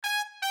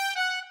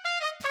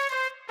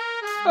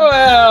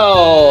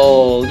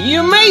Well,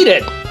 you made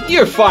it.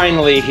 You're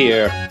finally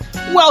here.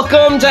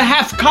 Welcome to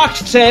Half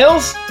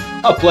Cocktails,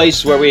 a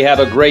place where we have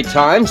a great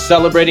time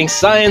celebrating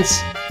science,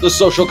 the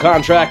social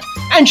contract,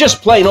 and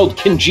just plain old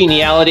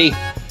congeniality.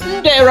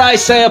 Dare I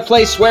say, a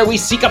place where we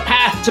seek a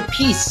path to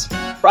peace,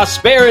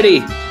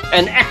 prosperity,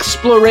 and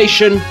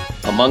exploration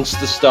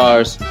amongst the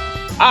stars.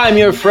 I'm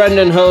your friend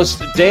and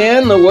host,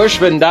 Dan, the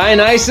worshiping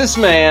Dionysus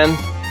man.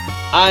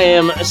 I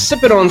am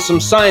sipping on some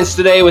science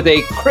today with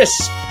a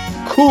crisp,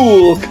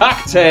 cool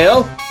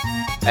cocktail.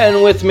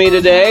 And with me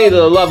today,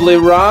 the lovely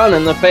Ron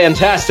and the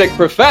fantastic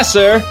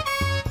Professor.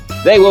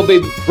 They will be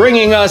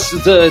bringing us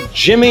the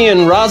Jimmy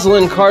and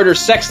Rosalyn Carter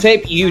sex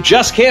tape you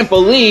just can't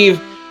believe.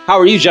 How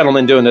are you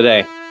gentlemen doing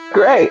today?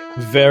 Great.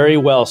 Very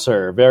well,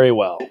 sir. Very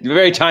well.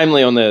 Very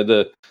timely on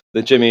the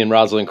Jimmy and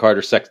Rosalyn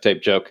Carter sex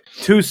tape joke.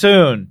 Too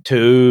soon.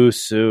 Too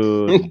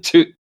soon.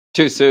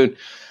 Too soon.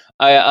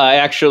 I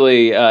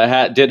actually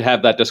did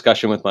have that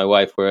discussion with my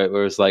wife where it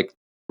was like,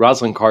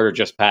 Rosalyn Carter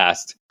just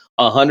passed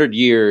 100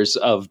 years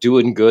of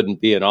doing good and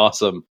being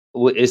awesome.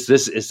 Is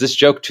this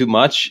joke too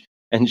much?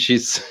 And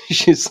she's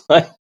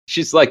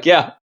like,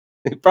 yeah,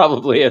 it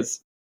probably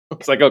is.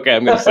 It's like, okay,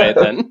 I'm going to say it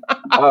then.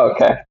 Oh,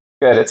 okay.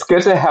 Good. It's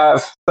good to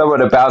have someone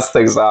to bounce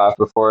things off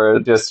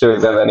before just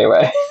doing them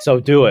anyway. So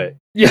do it.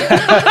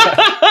 Yeah.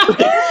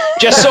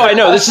 Just so I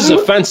know, this is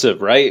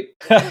offensive, right?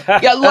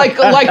 Yeah, like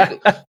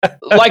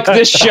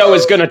this show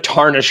is going to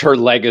tarnish her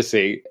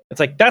legacy. It's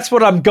like, that's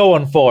what I'm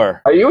going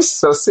for. Are you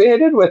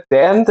associated with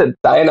Dan, the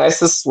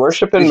Dionysus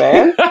worshiping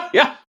man?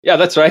 Yeah,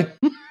 that's right.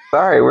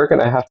 Sorry, we're going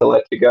to have to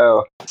let you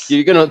go.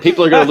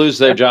 People are going to lose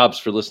their jobs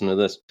for listening to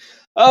this.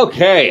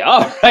 Okay,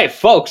 all right,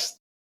 folks.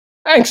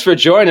 Thanks for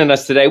joining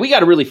us today. We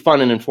got a really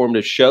fun and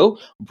informative show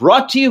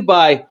brought to you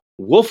by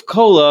Wolf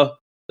Cola,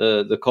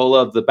 the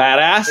cola of the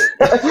badass.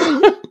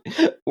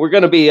 We're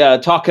going to be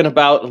talking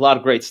about a lot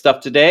of great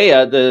stuff today.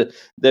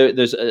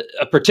 There's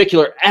a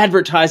particular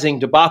advertising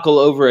debacle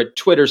over at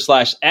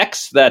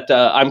Twitter/X that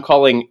I'm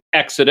calling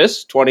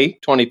Exodus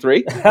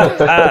 2023.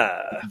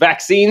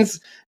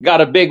 Vaccines got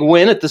a big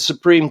win at the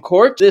Supreme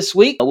Court this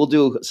week. We'll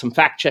do some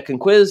fact-check and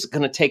quiz.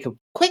 Going to take a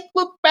quick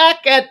look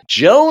back at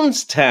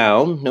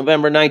Jonestown,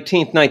 November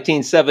 19th,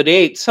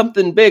 1978.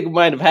 Something big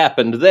might have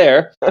happened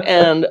there.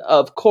 And,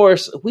 of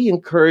course, we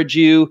encourage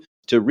you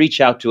to reach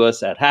out to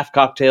us at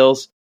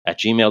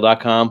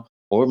halfcocktails@gmail.com,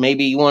 or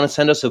maybe you want to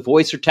send us a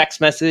voice or text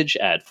message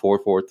at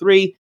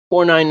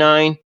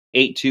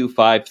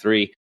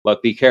 443-499-8253.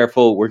 But be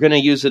careful, we're going to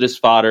use it as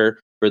fodder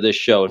for this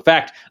show. In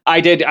fact, I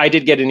did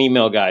get an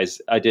email,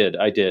 guys. I did.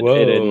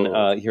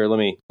 Whoa. Here, let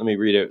me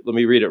read it. Let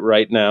me read it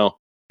right now.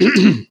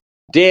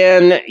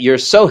 Dan, you're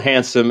so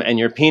handsome and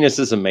your penis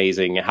is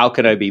amazing. How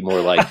can I be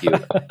more like you?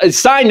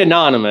 Signed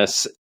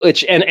anonymous,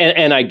 which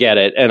and I get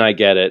it.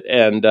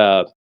 And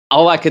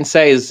all I can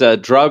say is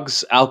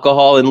drugs,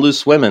 alcohol, and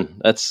loose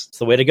women. That's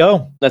the way to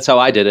go. That's how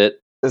I did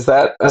it. Is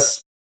that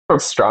from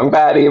Strong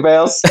Bad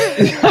emails?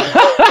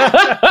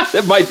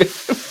 It might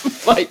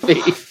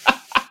be.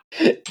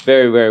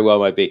 Very, very well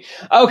might be.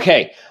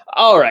 Okay.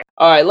 All right.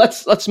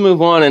 Let's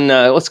move on and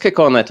let's kick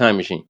on that time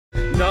machine.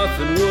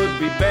 Nothing would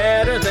be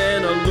better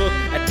than a look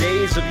at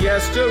days of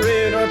yester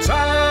in a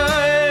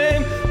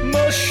time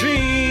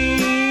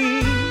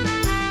machine.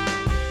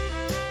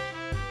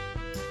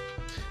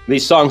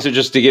 These songs are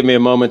just to give me a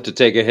moment to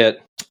take a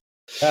hit.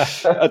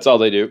 That's all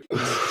they do.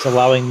 It's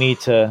allowing me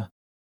to,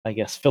 I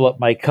guess, fill up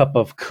my cup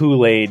of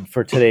Kool-Aid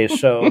for today's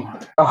show.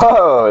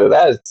 Oh,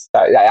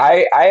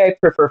 I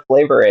prefer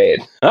Flavor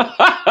Aid.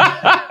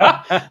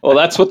 Well,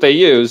 that's what they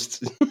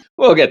used.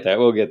 We'll get there.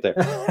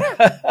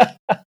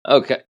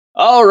 Okay.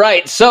 All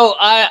right. So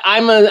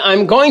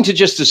I'm going to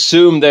just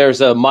assume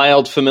there's a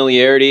mild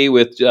familiarity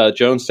with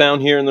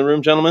Jonestown here in the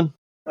room, gentlemen.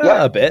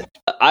 Yeah, a bit.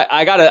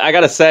 I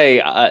gotta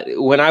say,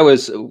 when I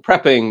was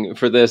prepping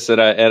for this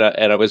and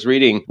I was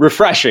reading,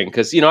 refreshing,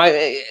 because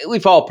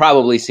we've all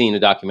probably seen a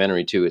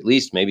documentary too. At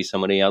least maybe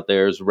somebody out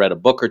there has read a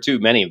book or two.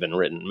 Many have been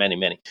written.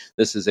 Many.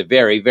 This is a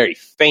very, very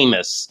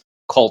famous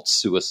cult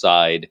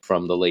suicide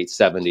from the late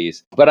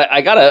 70s. But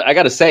I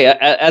gotta say,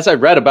 as I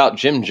read about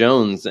Jim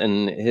Jones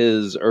and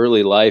his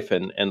early life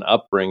and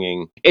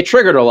upbringing, it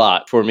triggered a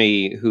lot for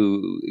me,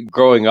 who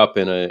growing up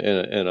in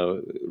a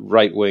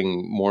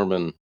right-wing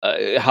Mormon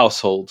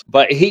household.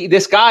 But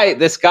this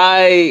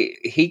guy,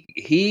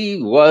 he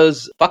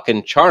was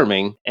fucking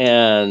charming,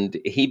 and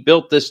he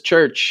built this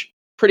church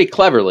pretty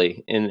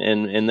cleverly,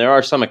 and there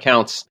are some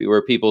accounts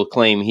where people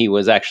claim he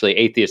was actually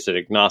atheist and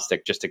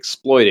agnostic, just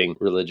exploiting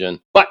religion.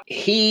 But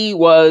he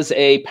was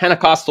a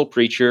Pentecostal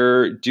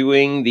preacher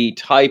doing the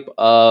type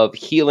of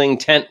healing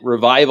tent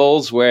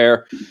revivals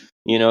where,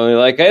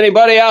 like,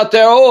 anybody out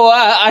there,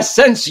 I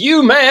sense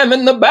you, ma'am,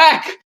 in the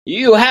back.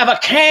 You have a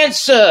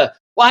cancer.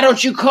 Why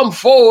don't you come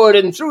forward,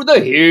 and through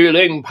the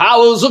healing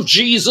powers of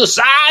Jesus,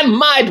 I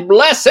might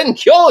bless and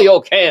cure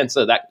your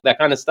cancer. That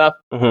kind of stuff.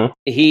 Mm-hmm.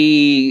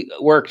 He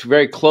worked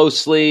very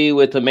closely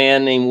with a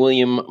man named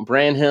William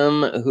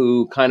Branham,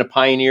 who kind of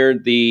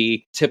pioneered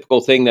the typical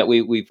thing that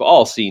we've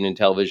all seen in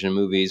television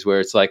movies, where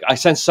it's like, I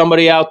sense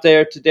somebody out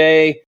there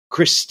today.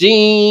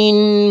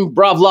 Christine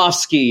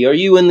Bravlovsky, are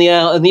you in the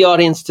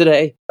audience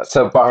today?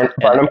 So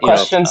Barnum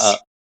questions?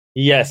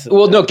 Yes.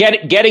 Well, no,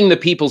 getting the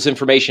people's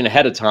information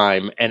ahead of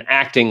time and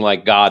acting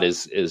like God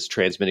is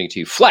transmitting to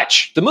you.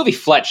 Fletch, the movie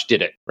Fletch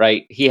did it,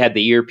 right? He had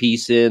the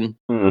earpiece in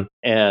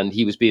and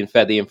he was being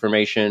fed the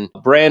information.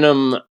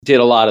 Branham did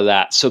a lot of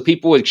that. So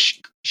people would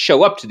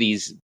show up to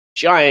these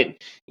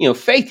giant,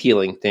 faith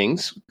healing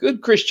things,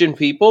 good Christian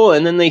people,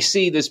 and then they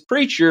see this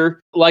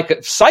preacher like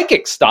a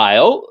psychic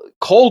style,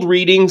 cold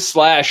reading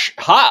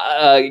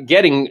 /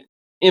 getting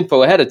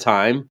info ahead of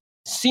time,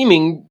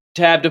 seeming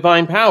to have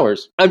divine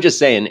powers. I'm just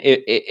saying,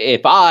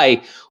 if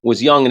I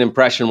was young and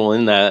impressionable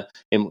in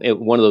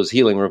one of those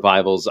healing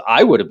revivals,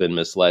 I would have been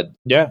misled.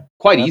 Yeah,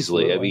 quite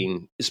easily. I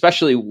mean,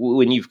 especially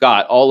when you've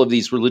got all of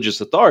these religious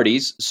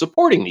authorities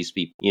supporting these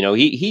people.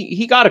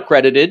 He got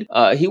accredited.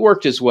 He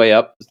worked his way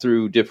up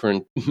through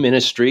different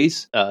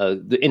ministries,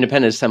 the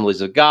Independent Assemblies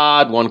of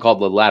God, one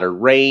called the Latter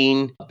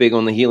Rain, big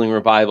on the healing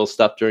revival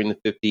stuff during the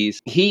 50s.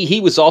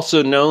 He was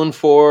also known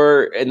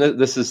for, and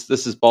this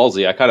is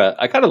ballsy. I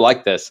kind of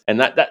like this, and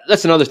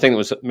that's another thing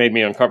that made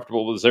me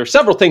uncomfortable. Was there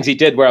several things he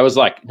did where I was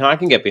like, no, I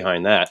can get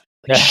behind that.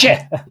 Shit,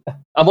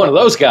 I'm one of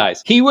those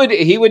guys. He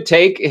would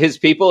take his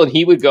people and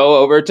he would go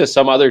over to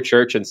some other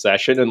church in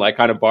session and like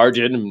kind of barge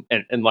in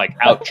and like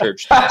out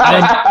church.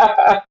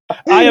 I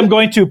am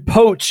going to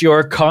poach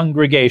your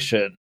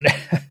congregation.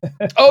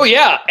 Oh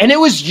yeah, and it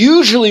was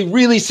usually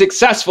really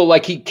successful.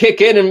 Like he'd kick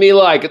in and be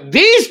like,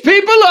 "These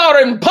people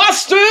are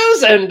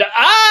imposters, and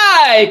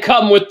I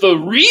come with the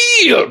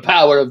real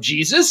power of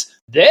Jesus.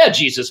 Their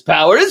Jesus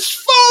power is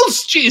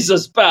false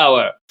Jesus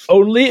power.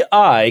 Only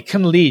I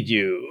can lead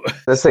you."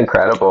 That's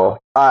incredible.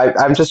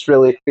 I'm just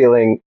really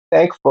feeling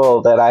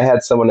thankful that I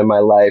had someone in my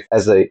life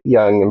as a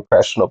young,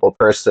 impressionable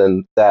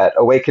person that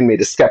awakened me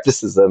to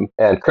skepticism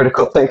and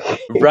critical thinking.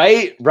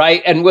 Right.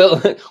 And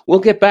we'll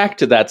get back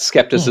to that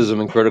skepticism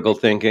and critical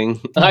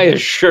thinking. I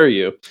assure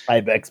you. I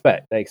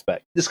expect.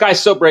 This guy's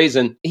so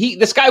brazen.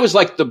 This guy was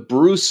like the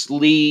Bruce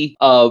Lee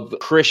of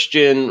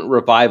Christian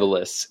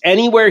revivalists.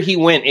 Anywhere he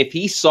went, if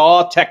he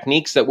saw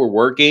techniques that were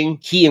working,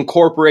 he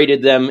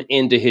incorporated them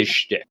into his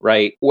shtick,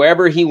 right?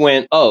 Wherever he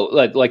went,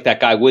 like that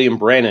guy, William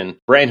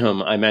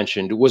Branham I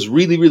mentioned, was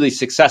really, really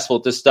successful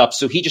at this stuff.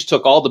 So he just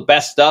took all the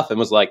best stuff and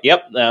was like,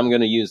 yep, I'm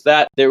going to use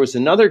that. There was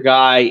another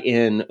guy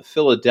in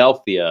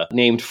Philadelphia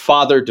named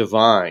Father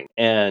Divine,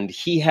 and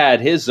he had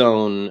his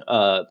own,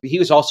 he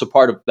was also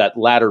part of that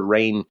Latter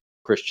Rain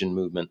Christian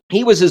movement.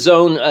 He was his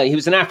own, he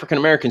was an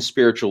African-American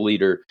spiritual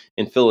leader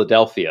in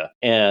Philadelphia.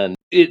 And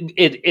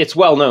it's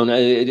well known.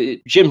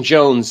 Jim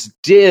Jones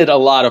did a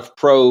lot of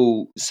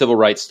pro-civil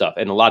rights stuff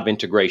and a lot of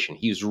integration.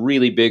 He was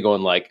really big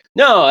on like,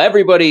 no,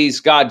 everybody's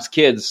God's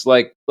kids.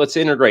 Like, let's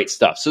integrate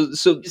stuff. So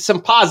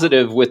some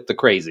positive with the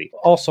crazy.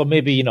 Also,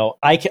 maybe,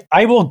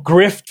 I will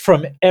grift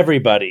from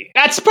everybody.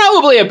 That's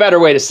probably a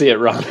better way to see it,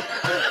 Ron.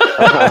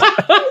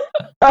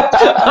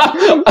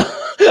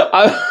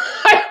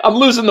 I'm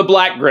losing the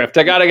black grift.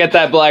 I got to get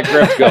that black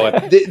grift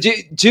going.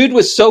 Dude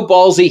was so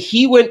ballsy.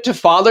 He went to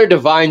Father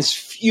Divine's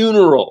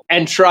funeral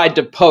and tried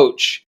to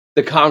poach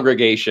the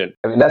congregation.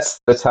 I mean, that's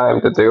the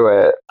time to do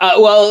it.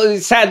 Well,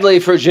 sadly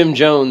for Jim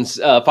Jones,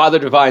 Father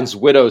Divine's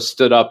widow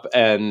stood up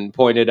and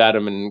pointed at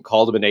him and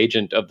called him an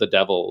agent of the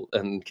devil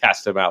and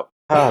cast him out.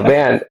 Oh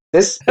man,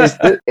 this is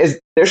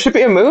there should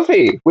be a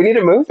movie. We need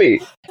a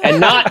movie. And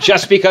not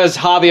just because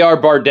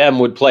Javier Bardem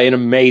would play an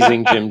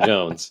amazing Jim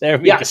Jones.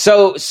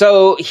 Go.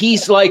 So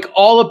he's like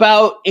all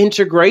about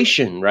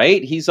integration,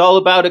 right? He's all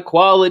about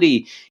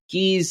equality.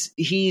 He's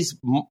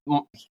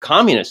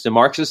communist and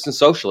Marxist and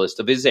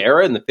socialist of his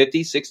era in the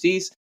 50s,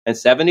 60s, and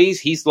 70s.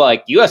 He's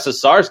like,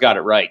 USSR's got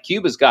it right.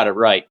 Cuba's got it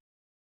right.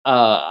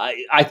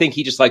 I think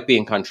he just liked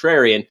being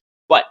contrarian.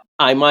 But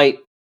I might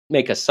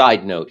make a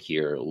side note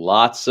here.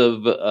 Lots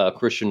of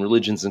Christian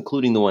religions,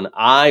 including the one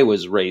I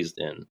was raised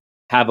in,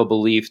 have a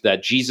belief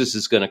that Jesus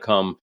is going to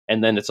come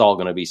and then it's all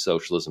going to be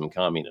socialism and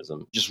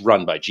communism, just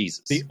run by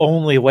Jesus. The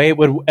only way it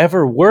would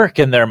ever work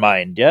in their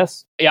mind,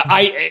 yes? Yeah,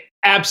 I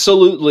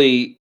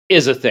absolutely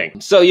is a thing.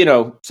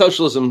 So,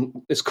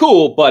 socialism is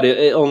cool, but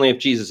only if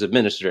Jesus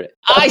administered it.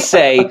 I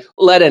say,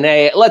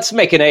 let's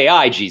make an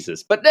AI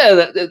Jesus, but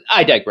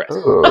I digress.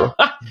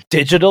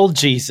 Digital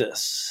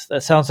Jesus.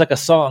 That sounds like a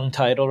song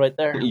title right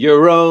there.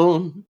 Your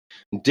own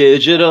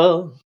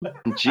digital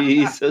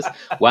Jesus.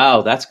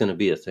 Wow, that's going to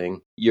be a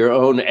thing. Your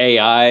own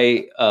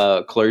AI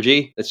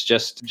clergy. It's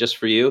just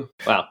for you.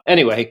 Wow.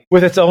 Anyway.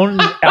 With its own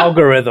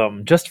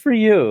algorithm, just for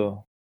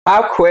you.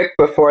 How quick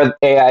before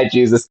AI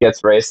Jesus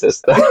gets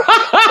racist?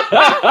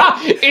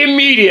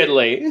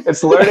 Immediately.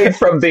 It's learning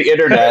from the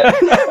internet.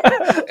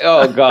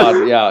 Oh,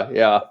 God.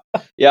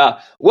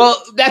 Yeah.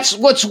 Well, that's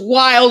what's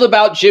wild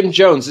about Jim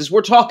Jones is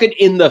we're talking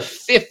in the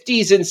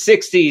 50s and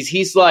 60s.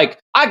 He's like,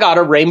 I got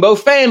a rainbow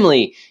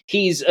family.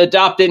 He's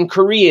adopting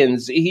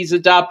Koreans. He's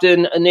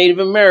adopting a Native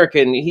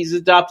American. He's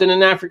adopting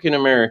an African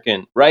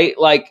American, right?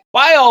 Like,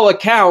 by all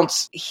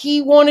accounts,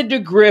 he wanted to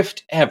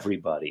grift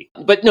everybody.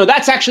 But no,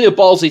 that's actually a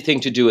ballsy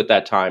thing to do at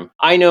that time.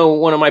 I know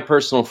one of my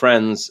personal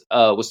friends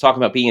was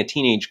talking about being a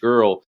teenage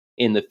girl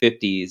in the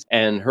 50s,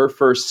 and her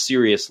first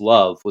serious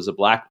love was a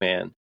black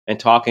man, and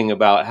talking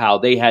about how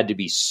they had to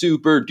be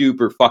super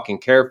duper fucking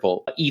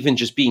careful. Even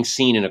just being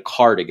seen in a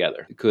car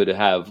together could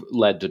have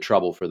led to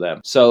trouble for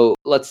them. So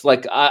let's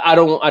I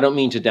don't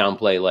mean to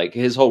downplay like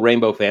his whole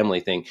rainbow family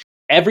thing.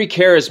 Every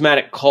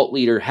charismatic cult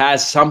leader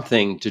has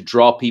something to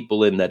draw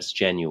people in that's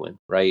genuine,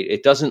 right?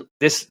 It doesn't,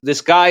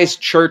 this guy's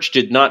church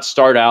did not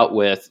start out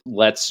with,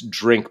 let's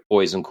drink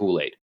poison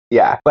Kool-Aid.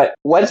 Yeah, but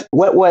what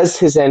was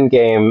his end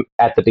game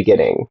at the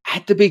beginning?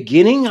 At the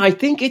beginning, I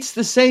think it's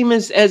the same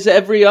as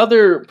every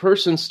other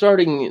person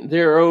starting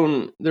their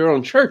own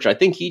church. I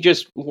think he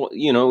just,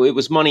 it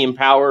was money and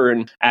power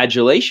and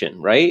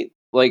adulation, right?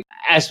 Like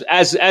as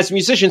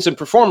musicians and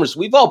performers,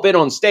 we've all been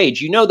on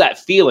stage. You know that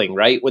feeling,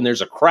 right? When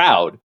there's a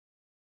crowd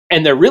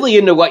and they're really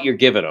into what you're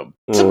giving them.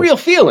 It's a real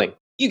feeling.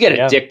 You get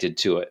addicted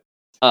to it.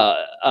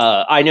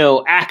 I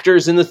know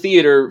actors in the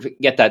theater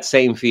get that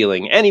same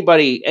feeling.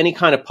 Anybody, any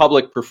kind of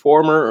public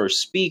performer or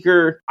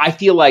speaker, I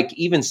feel like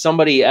even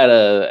somebody at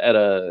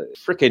a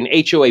freaking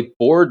HOA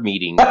board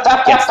meeting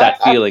gets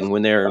that feeling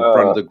when they're in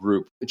front of the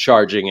group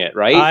charging it,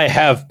 right? I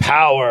have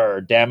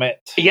power, damn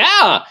it.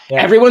 Yeah,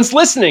 everyone's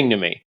listening to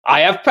me. I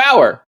have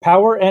power.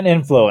 Power and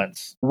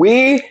influence.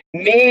 We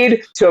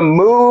need to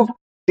move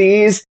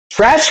these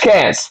trash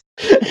cans.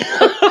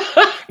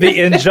 The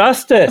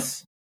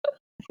injustice.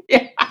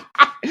 Yeah.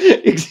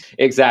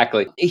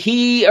 Exactly.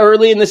 He,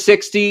 early in the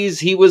 60s,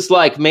 he was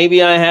like,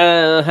 maybe I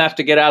have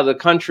to get out of the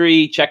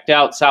country, checked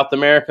out South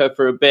America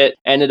for a bit,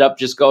 ended up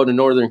just going to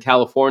Northern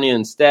California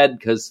instead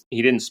because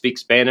he didn't speak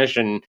Spanish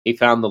and he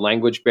found the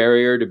language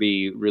barrier to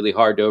be really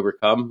hard to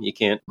overcome. You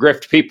can't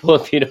grift people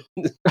if you don't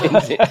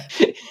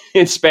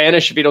in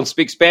Spanish if you don't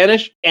speak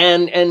Spanish.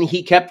 And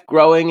he kept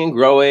growing and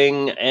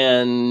growing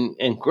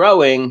and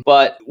growing,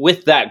 but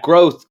with that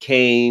growth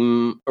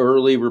came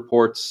early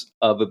reports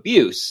of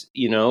abuse.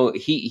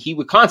 He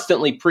would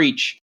constantly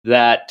preach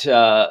that,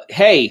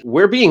 hey,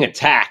 we're being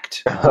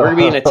attacked. We're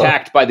being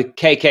attacked by the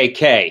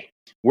KKK.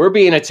 We're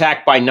being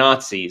attacked by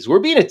Nazis. We're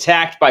being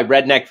attacked by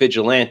redneck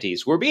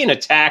vigilantes. We're being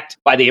attacked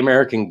by the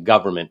American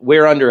government.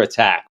 We're under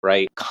attack,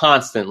 right?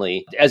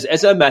 Constantly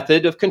as a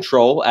method of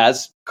control,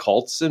 as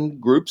cults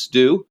and groups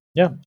do.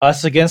 Yeah,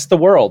 us against the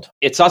world.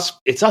 It's us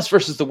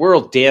versus the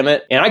world, damn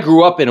it. And I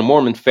grew up in a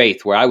Mormon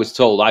faith where I was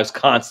told I was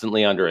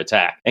constantly under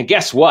attack. And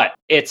guess what?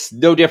 It's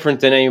no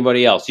different than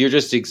anybody else. You're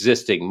just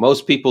existing.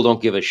 Most people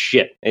don't give a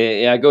shit.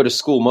 I go to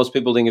school. Most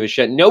people didn't give a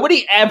shit.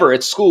 Nobody ever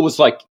at school was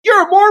like,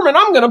 you're a Mormon,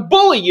 I'm going to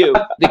bully you.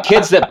 The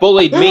kids that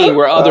bullied me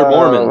were other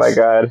Mormons. Oh my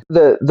God.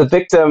 The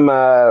victim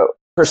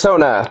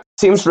persona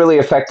seems really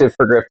effective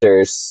for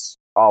grifters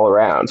all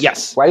around.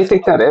 Yes. Why do you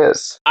think that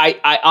is?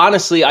 I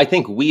honestly, I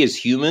think we as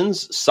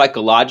humans,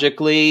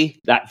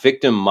 psychologically, that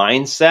victim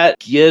mindset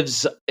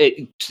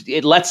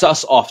it lets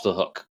us off the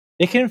hook.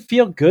 It can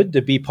feel good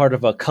to be part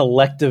of a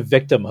collective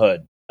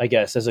victimhood, I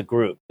guess, as a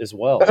group as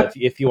well.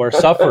 If you are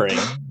suffering,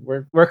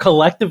 we're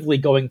collectively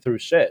going through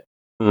shit.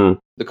 The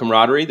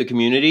camaraderie, the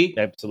community.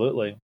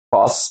 Absolutely.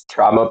 False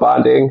trauma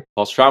bonding.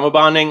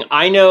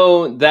 I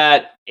know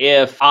that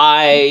if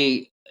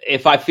I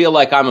feel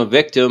like I'm a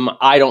victim,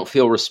 I don't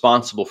feel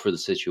responsible for the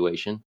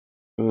situation.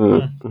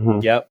 Mm-hmm.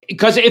 Yep.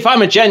 Because if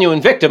I'm a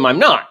genuine victim, I'm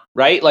not,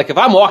 right? Like if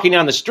I'm walking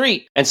down the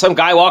street and some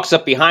guy walks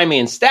up behind me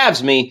and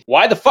stabs me,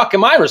 why the fuck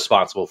am I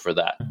responsible for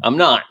that? I'm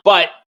not.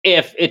 But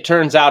if it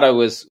turns out I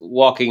was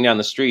walking down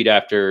the street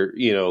after,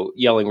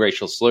 yelling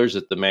racial slurs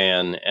at the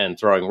man and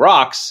throwing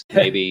rocks,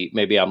 maybe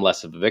I'm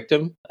less of a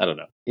victim. I don't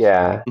know.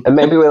 Yeah. And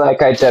maybe we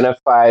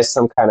identify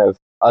some kind of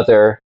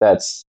other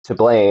that's to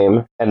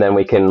blame, and then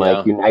we can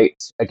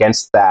unite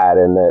against that,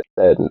 and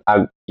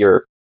that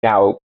you're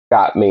now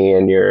got me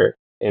and you're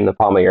in the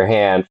palm of your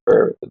hand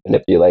for the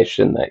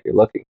manipulation that you're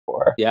looking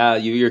for. Yeah,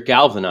 you're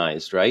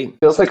galvanized, right?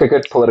 Feels like a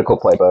good political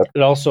playbook.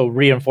 It also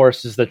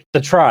reinforces the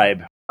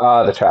tribe.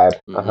 The tribe.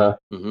 Mm-hmm. Uh-huh.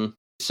 Mm-hmm.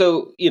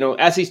 So,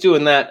 as he's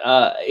doing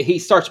that, he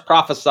starts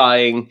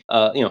prophesying,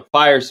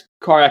 fires,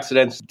 car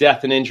accidents,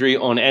 death and injury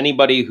on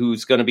anybody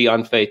who's going to be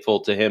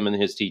unfaithful to him and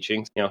his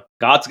teachings.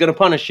 God's going to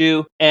punish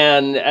you.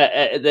 And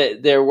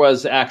there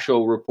was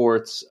actual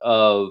reports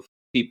of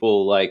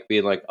people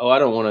being like, oh, I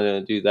don't want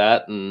to do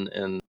that.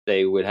 And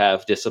they would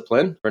have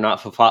discipline for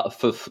not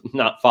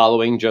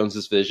following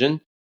Jones's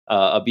vision.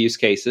 Abuse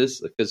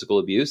cases, like physical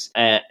abuse,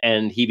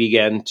 and he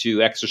began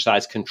to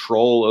exercise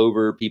control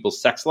over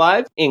people's sex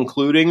lives,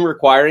 including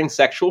requiring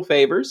sexual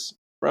favors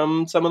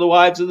from some of the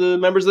wives of the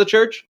members of the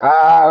church.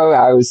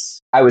 I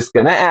was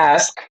gonna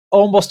ask.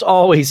 Almost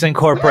always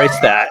incorporates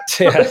that.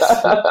 Yes,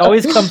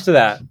 always comes to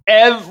that.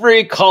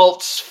 Every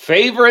cult's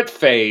favorite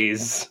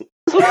phase.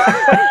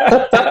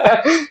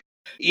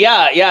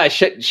 Yeah,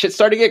 shit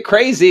started to get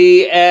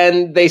crazy,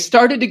 and they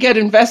started to get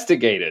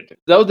investigated.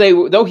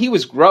 Though he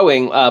was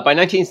growing, by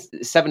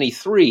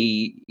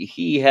 1973,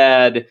 he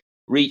had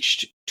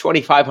reached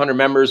 2,500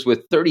 members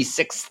with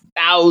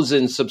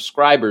 36,000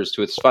 subscribers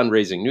to its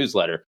fundraising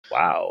newsletter.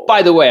 Wow.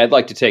 By the way, I'd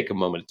like to take a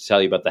moment to tell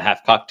you about the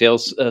Half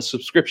Cocktails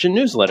subscription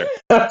newsletter.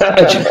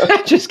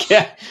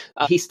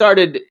 He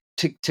started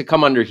to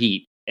come under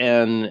heat.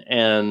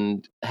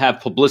 and have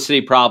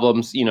publicity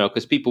problems,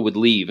 because people would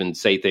leave and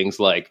say things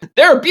like,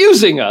 they're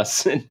abusing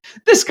us. And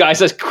this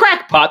guy's a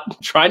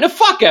crackpot trying to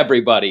fuck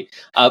everybody.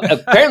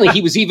 Apparently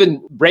he was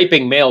even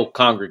raping male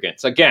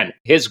congregants. Again,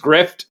 his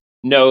grift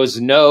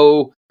knows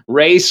no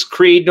race,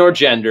 creed, nor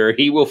gender.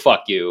 He will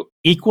fuck you.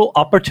 Equal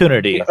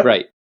opportunity.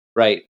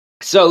 Right.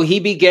 So he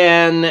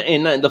began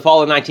in the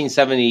fall of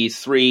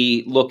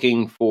 1973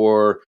 looking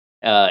for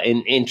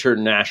an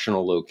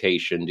international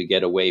location to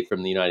get away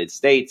from the United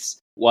States.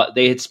 What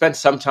they had spent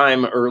some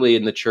time early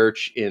in the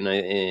church in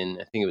I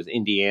think it was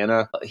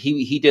Indiana.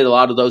 He did a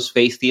lot of those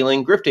faith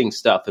healing, grifting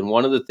stuff, and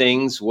one of the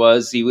things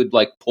was he would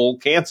pull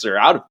cancer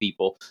out of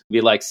people,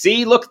 be like,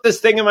 "See, look at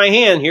this thing in my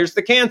hand. Here's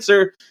the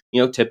cancer."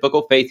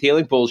 Typical faith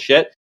healing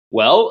bullshit.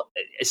 Well,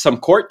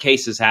 some court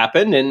cases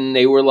happened, and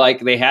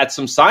they had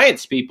some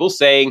science people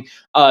saying,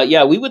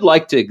 yeah, we would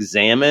like to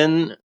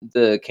examine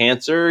the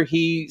cancer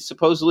he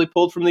supposedly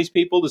pulled from these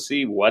people to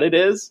see what it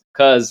is.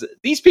 Because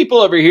these people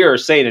over here are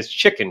saying it's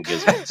chicken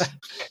gizzards.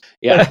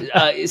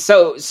 Yeah.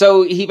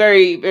 So he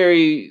very,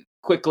 very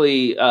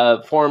quickly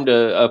formed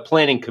a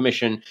planning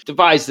commission,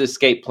 devised the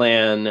escape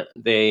plan.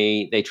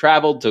 They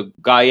traveled to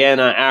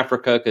Guyana,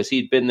 Africa, because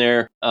he'd been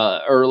there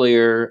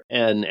earlier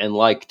and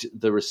liked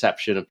the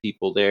reception of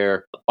people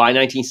there. By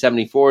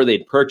 1974,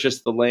 they'd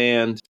purchased the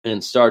land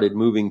and started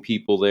moving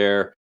people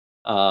there.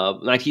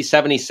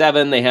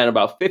 1977, they had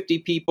about 50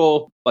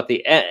 people. But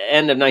the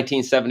end of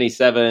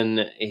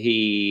 1977,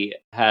 he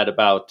had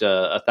about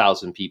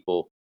 1,000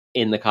 people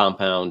in the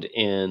compound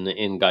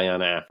in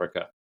Guyana,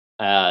 Africa.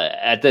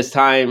 At this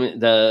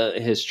time,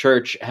 his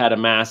church had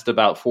amassed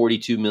about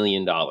 $42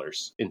 million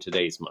in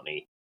today's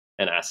money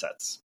and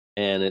assets.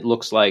 And it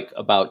looks like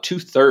about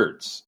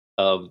 2/3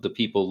 of the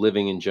people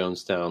living in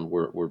Jonestown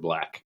were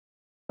black,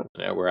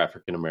 were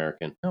African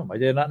American. Oh, I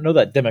did not know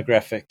that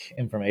demographic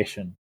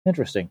information.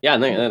 Interesting. Yeah,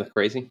 that's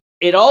crazy.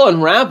 It all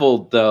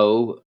unraveled,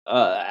 though.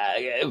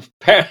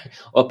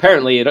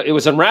 Apparently, it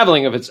was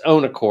unraveling of its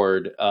own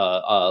accord.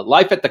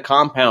 Life at the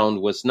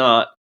compound was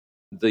not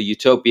the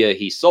utopia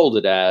he sold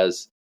it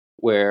as,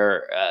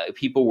 where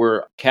people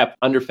were kept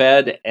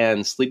underfed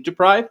and sleep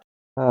deprived.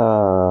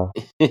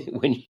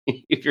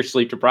 If you're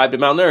sleep deprived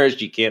and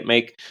malnourished, you can't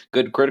make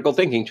good critical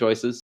thinking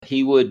choices.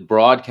 He would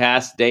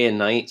broadcast day and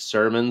night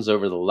sermons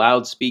over the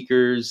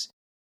loudspeakers.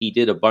 He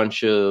did a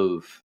bunch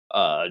of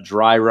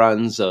dry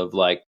runs of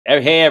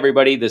hey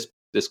everybody, this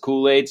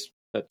Kool-Aid's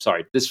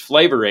this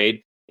Flavor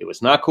Aid. It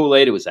was not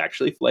Kool-Aid. It was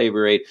actually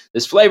Flavor Aid.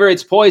 This Flavor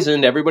Aid's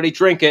poisoned. Everybody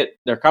drink it.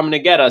 They're coming to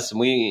get us. And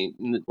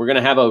we're going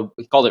to have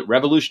he called it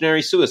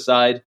revolutionary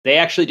suicide. They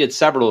actually did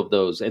several of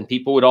those, and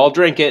people would all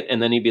drink it.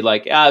 And then he'd be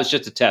like, it's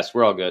just a test.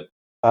 We're all good.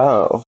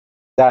 Oh,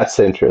 that's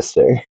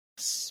interesting.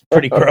 It's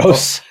pretty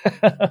gross.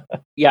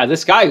 Yeah,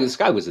 this guy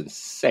was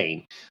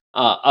insane.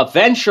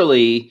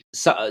 Eventually,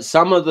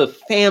 some of the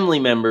family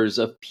members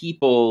of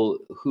people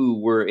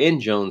who were in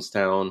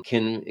Jonestown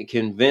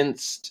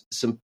convinced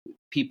some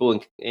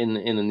people in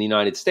the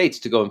United States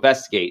to go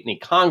investigate. And a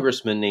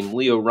congressman named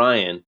Leo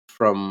Ryan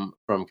from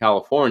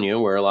California,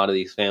 where a lot of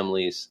these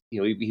families,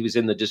 he was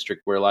in the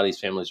district where a lot of these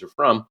families are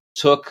from,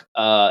 took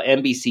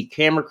NBC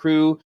camera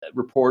crew,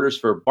 reporters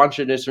for a bunch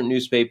of different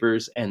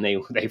newspapers, and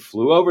they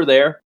flew over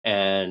there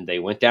and they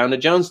went down to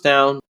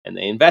Jonestown and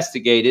they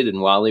investigated.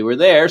 And while they were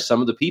there, some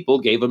of the people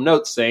gave them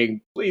notes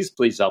saying, please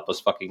help us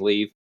fucking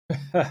leave.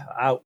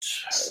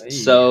 Ouch.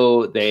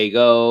 So they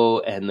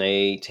go and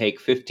they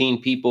take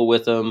 15 people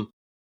with them.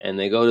 And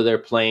they go to their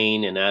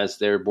plane, and as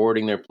they're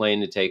boarding their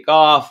plane to take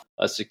off,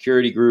 a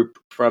security group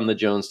from the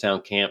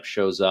Jonestown camp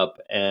shows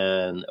up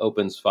and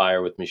opens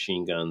fire with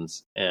machine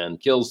guns and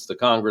kills the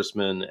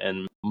congressman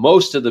and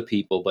most of the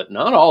people, but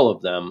not all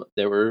of them.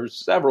 There were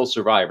several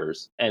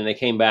survivors, and they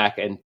came back,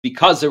 and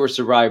because there were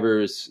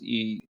survivors,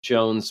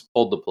 Jones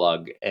pulled the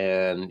plug,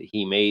 and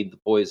he made the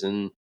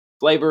poison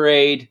Flavor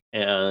Aid,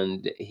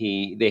 and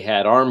they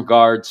had armed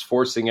guards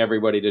forcing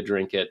everybody to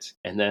drink it.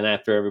 And then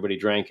after everybody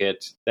drank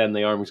it, then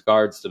the armed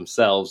guards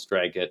themselves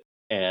drank it.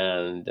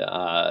 And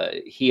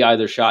he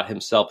either shot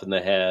himself in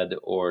the head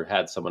or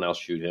had someone else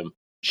shoot him.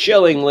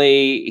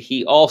 Chillingly,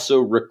 he also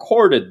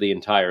recorded the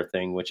entire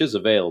thing, which is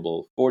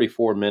available,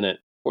 44 and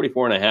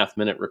a half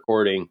minute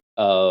recording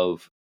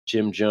of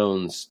Jim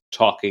Jones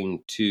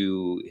talking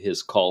to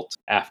his cult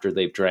after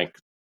they've drank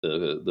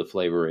the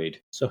Flavor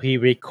Aid. So he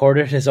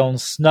recorded his own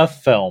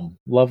snuff film.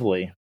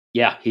 Lovely.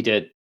 Yeah, he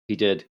did.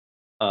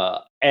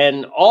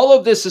 And all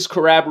of this is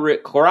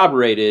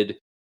corroborated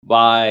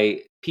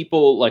by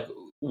people like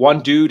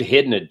one dude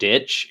hid in a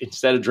ditch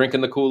instead of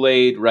drinking the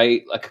Kool-Aid,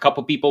 right? Like a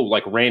couple people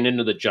ran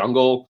into the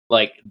jungle.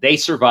 They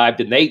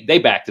survived and they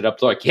backed it up.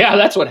 They're yeah,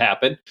 that's what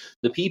happened.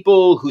 The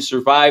people who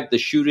survived the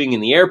shooting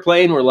in the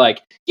airplane were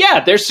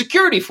yeah, there's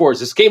security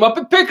forces came up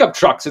in pickup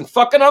trucks and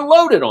fucking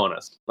unloaded on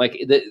us.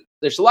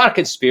 There's a lot of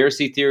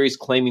conspiracy theories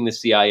claiming the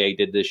CIA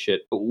did this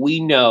shit, but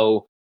we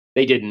know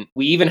they didn't.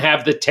 We even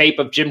have the tape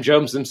of Jim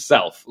Jones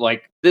himself.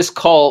 This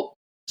cult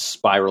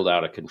spiraled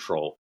out of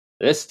control.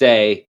 This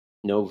day,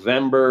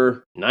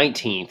 November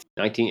 19th,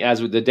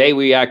 as with the day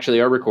we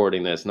actually are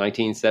recording this,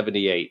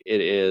 1978.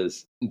 It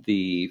is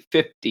the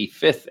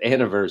 55th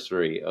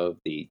anniversary of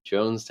the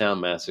Jonestown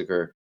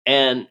Massacre.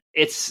 And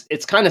it's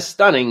kind of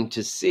stunning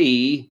to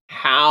see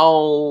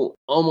how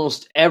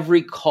almost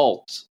every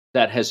cult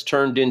that has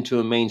turned into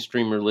a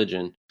mainstream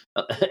religion,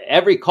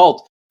 every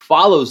cult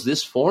follows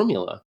this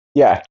formula.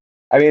 Yeah.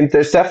 I mean,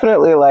 there's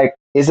definitely like,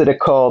 is it a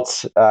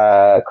cult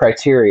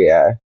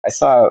criteria? I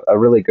saw a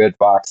really good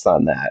box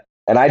on that.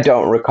 And I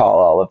don't recall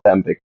all of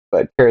them,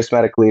 but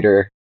charismatic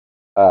leader,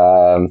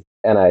 and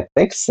I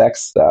think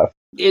sex stuff.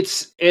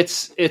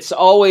 It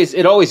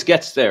always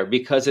gets there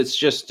because it's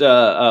just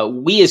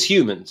we as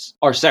humans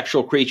are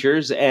sexual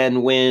creatures,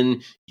 and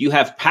when you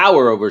have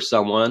power over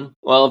someone,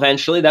 well,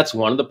 eventually that's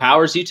one of the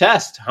powers you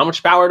test. How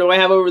much power do I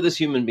have over this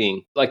human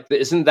being? Like,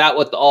 isn't that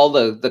what all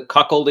the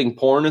cuckolding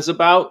porn is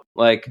about?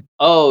 Like,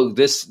 oh,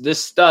 this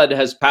stud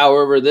has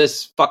power over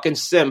this fucking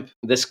simp,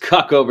 this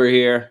cuck over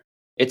here.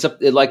 It's a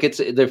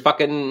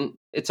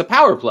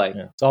power play.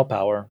 Yeah, it's all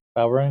power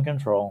and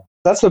control.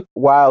 That's a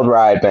wild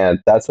ride,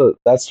 man.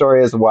 That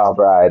story is a wild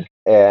ride.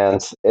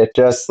 And it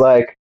just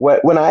like,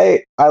 when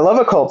I love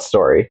a cult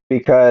story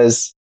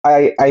because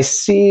I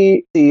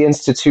see the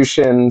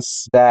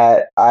institutions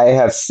that I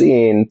have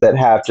seen that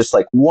have just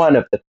like one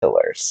of the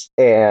pillars.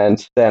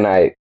 And then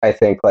I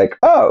think like,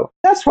 oh,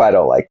 that's why I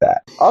don't like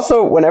that.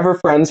 Also, whenever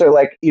friends are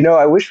like,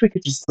 I wish we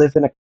could just live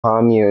in a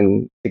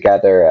commune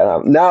together.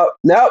 And no.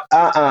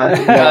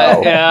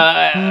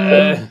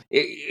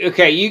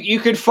 Okay, you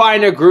could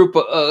find a group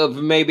of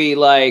maybe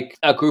like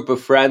a group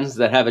of friends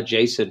that have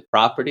adjacent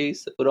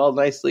properties that would all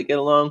nicely get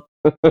along.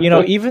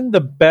 Even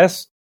the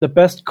best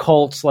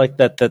cults like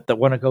that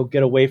want to go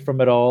get away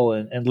from it all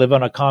and live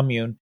on a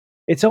commune,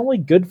 it's only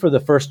good for the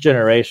first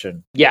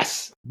generation.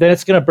 Yes. Then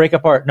it's going to break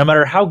apart. No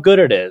matter how good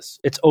it is,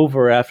 it's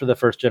over after the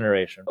first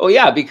generation. Oh,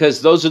 yeah,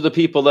 because those are the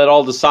people that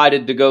all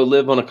decided to go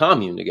live on a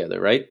commune together,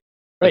 right?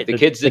 Right. Like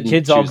the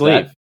kids all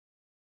leave.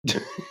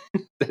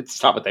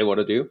 That's not what they want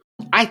to do.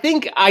 I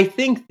think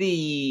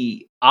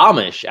the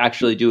Amish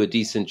actually do a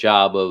decent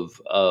job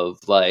of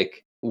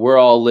like, we're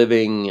all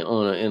living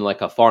in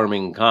like a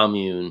farming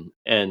commune,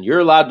 and you're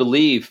allowed to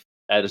leave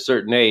at a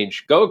certain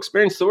age. Go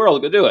experience the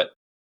world. Go do it,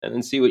 and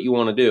then see what you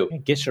want to do.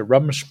 Get your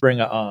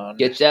Rumspringa on.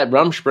 Get that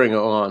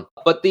Rumspringa on.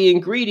 But the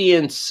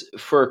ingredients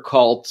for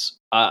cults,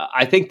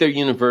 I think they're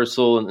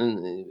universal,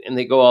 and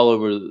they go all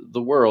over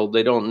the world.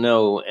 They don't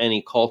know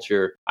any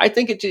culture. I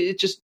think it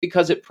just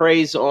because it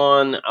preys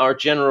on our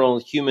general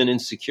human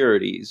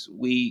insecurities.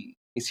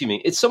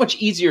 It's so much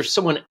easier if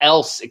someone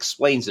else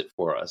explains it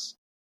for us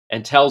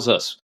and tells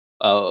us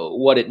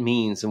what it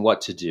means and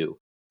what to do.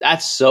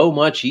 That's so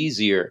much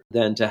easier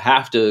than to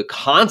have to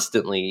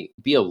constantly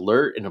be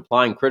alert and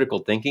applying critical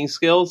thinking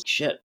skills.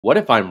 Shit, what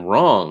if I'm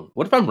wrong?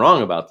 What if I'm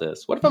wrong about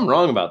this? What if I'm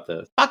wrong about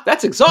this? Fuck,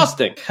 that's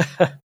exhausting.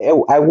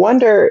 I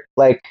wonder,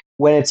 like,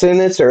 when it's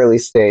in its early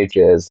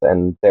stages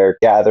and they're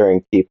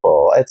gathering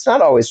people, it's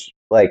not always,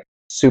 like,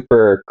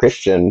 super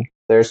Christian.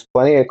 There's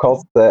plenty of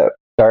cults that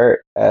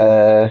start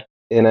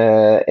in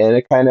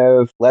a kind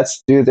of,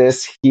 let's do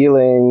this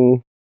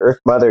healing Earth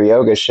Mother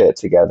yoga shit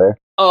together.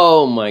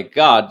 Oh my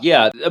God,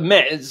 yeah.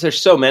 There's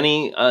so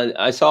many.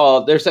 I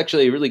saw, there's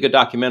actually a really good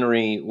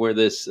documentary where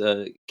this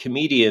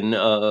comedian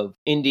of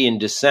Indian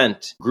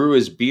descent grew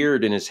his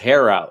beard and his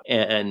hair out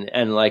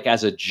and like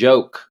as a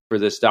joke for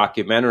this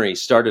documentary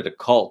started a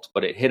cult,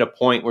 but it hit a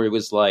point where he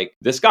was like,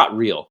 this got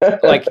real.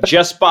 Like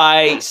just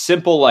by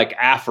simple like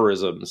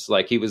aphorisms,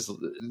 like he was,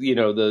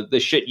 the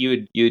shit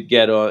you'd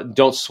get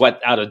don't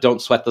sweat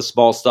the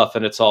small stuff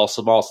and it's all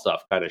small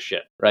stuff kind of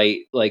shit,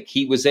 right? Like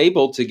he was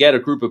able to get a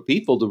group of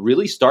people to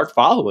really start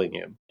following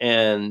him,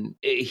 and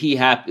he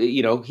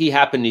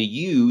happened to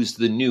use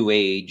the new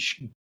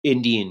age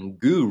Indian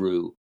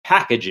guru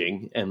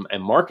packaging and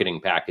marketing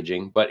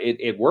packaging, but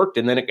it worked,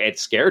 and then it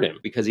scared him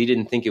because he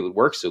didn't think it would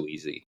work so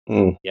easy.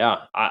 Yeah,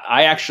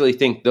 I actually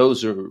think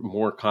those are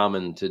more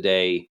common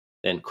today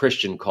than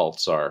Christian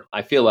cults are.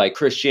 I feel like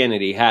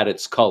Christianity had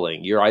its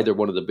culling. You're either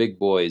one of the big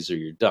boys or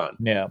you're done.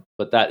 Yeah.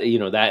 But that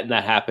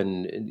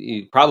happened.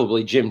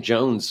 Probably Jim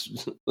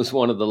Jones was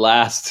one of the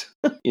last.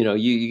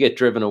 You get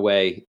driven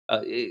away,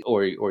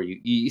 or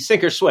you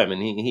sink or swim, and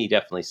he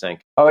definitely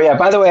sank. Oh yeah.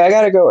 By the way, I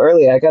gotta go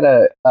early. I got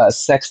a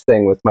sex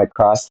thing with my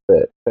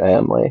CrossFit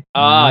family.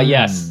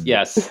 Yes.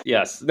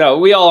 No,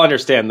 we all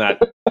understand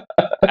that.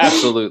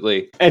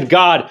 Absolutely. And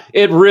God,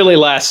 it really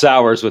lasts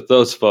hours with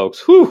those folks.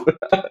 Whew.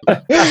 All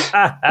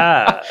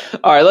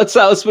right, let's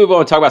move on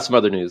and talk about some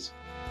other news.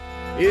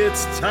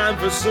 It's time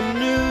for some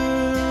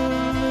news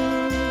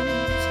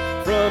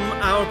from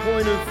our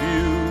point of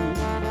view.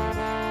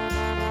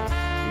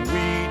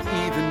 We'd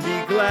even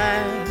be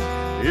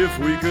glad if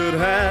we could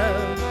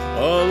have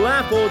a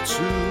laugh or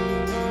two.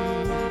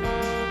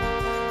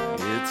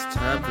 It's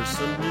time for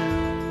some news.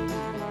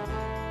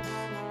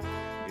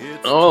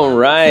 All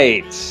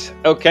right.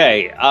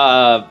 Okay.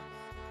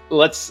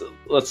 Let's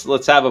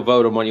have a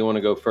vote on what you want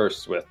to go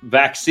first with.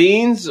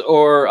 Vaccines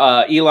or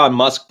Elon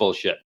Musk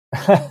bullshit?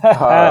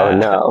 Oh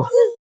no.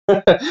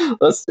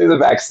 Let's do the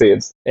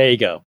vaccines. There you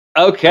go.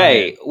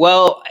 Okay.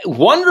 Well,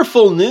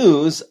 wonderful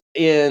news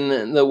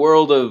in the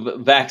world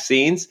of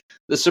vaccines.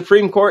 The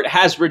Supreme Court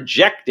has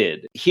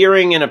rejected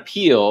hearing an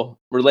appeal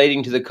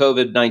relating to the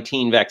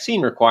COVID-19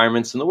 vaccine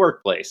requirements in the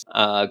workplace.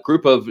 A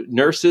group of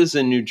nurses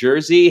in New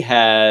Jersey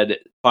had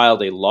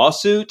filed a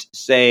lawsuit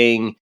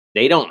saying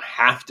they don't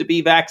have to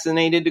be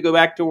vaccinated to go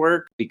back to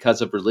work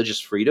because of religious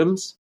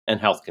freedoms and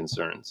health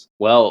concerns.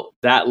 Well,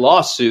 that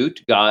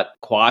lawsuit got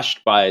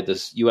quashed by the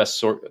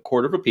U.S.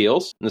 Court of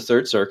Appeals in the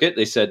Third Circuit.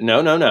 They said,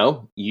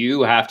 no,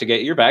 you have to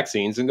get your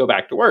vaccines and go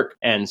back to work.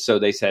 And so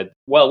they said,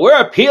 well, we're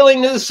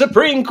appealing to the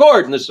Supreme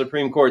Court. And the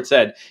Supreme Court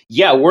said,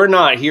 yeah, we're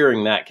not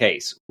hearing that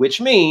case,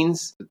 which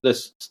means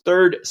the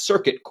Third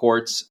Circuit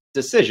Court's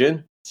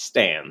decision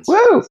stands.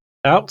 Woo!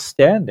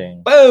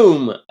 Outstanding.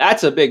 Boom!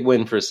 That's a big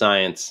win for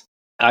science.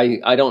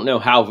 I don't know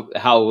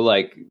how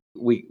like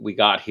we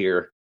got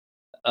here.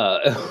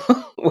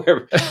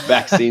 Where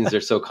vaccines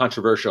are so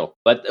controversial,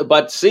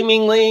 but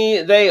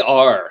seemingly they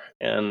are.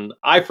 And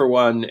I, for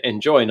one,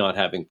 enjoy not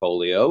having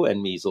polio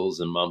and measles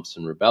and mumps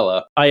and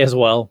rubella. I as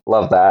well.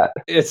 Love that.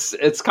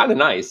 It's kind of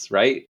nice,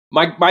 right?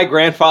 My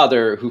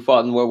grandfather, who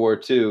fought in World War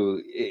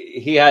II,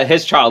 he had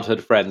his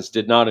childhood friends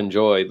did not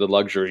enjoy the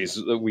luxuries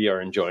that we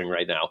are enjoying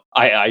right now.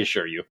 I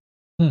assure you.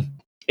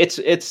 It's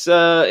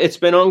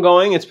been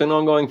ongoing. It's been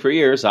ongoing for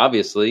years,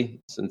 obviously,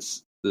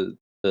 since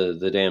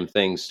the damn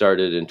thing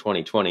started in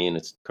 2020, and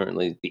it's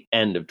currently the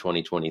end of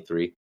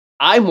 2023.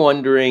 I'm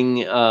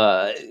wondering,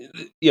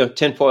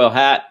 tinfoil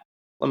hat.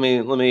 Let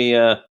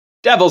me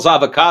devil's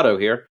avocado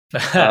here.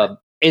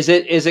 Is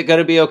it going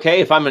to be okay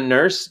if I'm a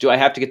nurse? Do I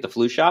have to get the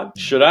flu shot?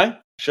 Should I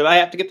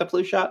have to get the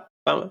flu shot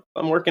if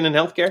I'm working in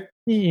healthcare?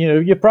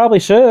 You probably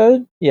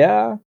should.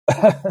 Yeah.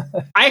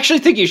 I actually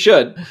think you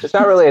should. It's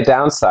not really a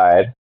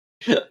downside.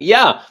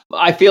 Yeah,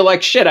 I feel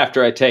like shit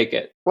after I take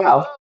it.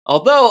 Well,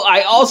 although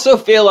I also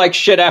feel like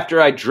shit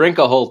after I drink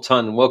a whole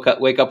ton and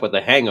wake up with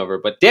a hangover.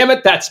 But damn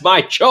it, that's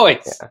my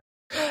choice. Yeah.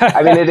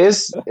 I mean, it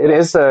is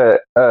a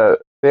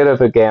bit of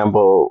a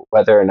gamble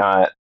whether or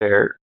not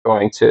they're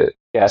going to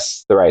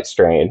guess the right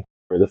strain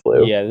for the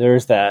flu. Yeah,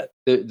 there's that.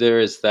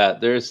 There is that.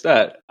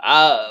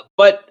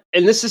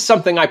 And this is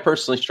something I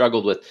personally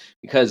struggled with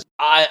because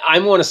I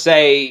want to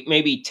say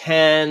maybe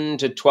 10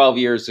 to 12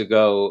 years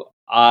ago,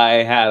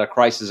 I had a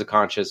crisis of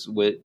conscience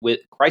with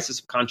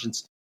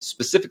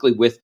specifically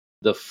with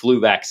the flu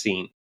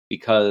vaccine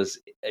because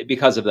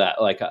of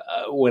that. Like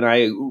when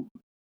I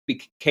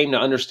came to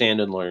understand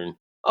and learn,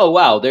 oh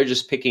wow, they're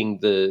just picking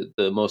the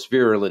most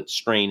virulent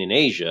strain in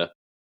Asia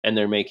and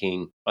they're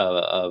making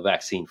a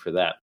vaccine for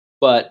that.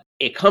 But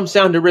it comes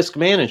down to risk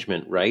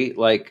management, right?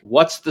 Like,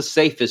 what's the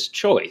safest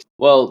choice?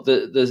 Well,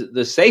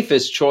 the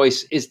safest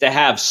choice is to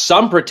have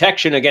some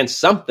protection against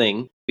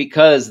something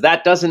because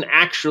that doesn't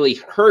actually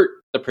hurt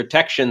the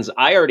protections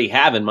I already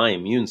have in my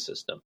immune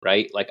system,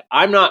 right? Like,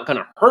 I'm not going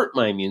to hurt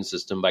my immune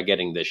system by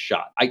getting this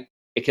shot.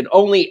 It can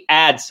only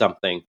add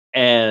something,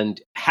 and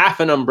half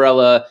an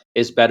umbrella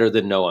is better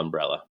than no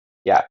umbrella.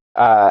 Yeah.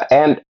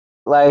 And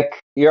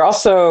like, you're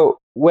also,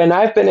 when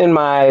I've been in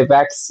my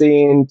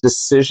vaccine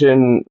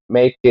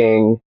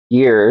decision-making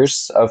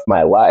years of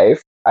my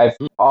life, I've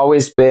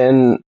always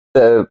been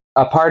a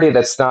party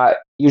that's not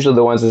usually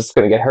the ones that's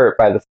going to get hurt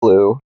by the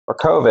flu or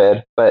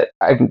COVID, but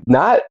I'm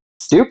not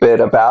stupid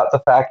about the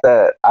fact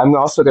that I'm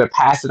also going to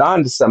pass it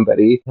on to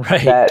somebody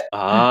that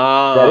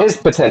is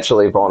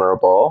potentially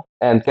vulnerable,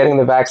 and getting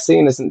the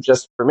vaccine isn't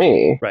just for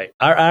me. Right.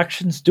 Our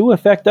actions do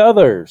affect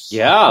others.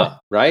 Yeah,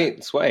 right.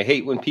 That's why I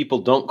hate when people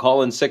don't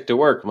call in sick to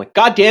work. I'm like,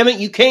 God damn it,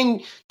 you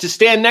came to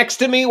stand next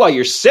to me while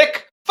you're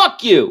sick?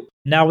 Fuck you.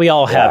 Now we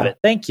all have it.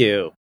 Thank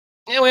you.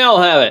 Yeah, we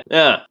all have it.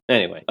 Yeah.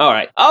 Anyway. All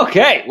right.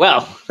 Okay.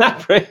 Well,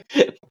 that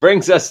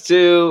brings us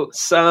to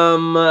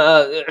some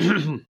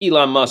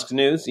Elon Musk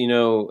news. You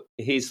know,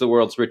 he's the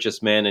world's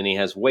richest man, and he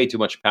has way too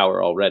much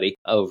power already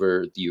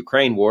over the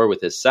Ukraine war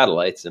with his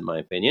satellites, in my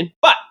opinion.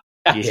 But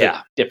that's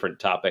a different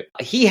topic.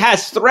 He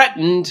has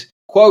threatened,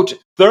 quote,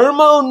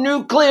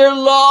 thermonuclear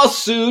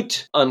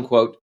lawsuit,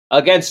 unquote,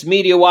 against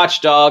media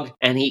watchdog,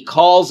 and he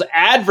calls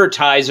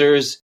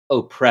advertisers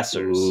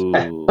oppressors.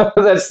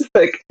 That's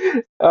like,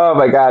 oh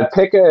my God,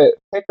 pick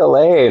a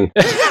lane.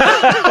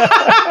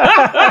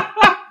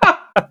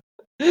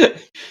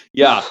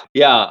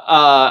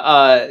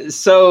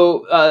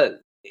 So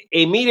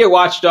a media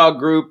watchdog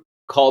group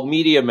called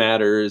Media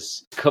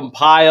Matters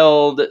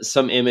compiled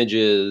some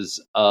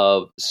images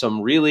of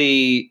some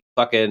really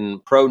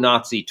fucking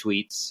pro-Nazi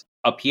tweets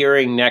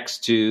appearing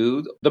next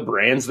to the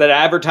brands that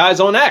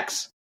advertise on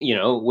X. You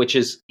know, which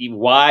is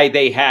why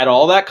they had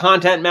all that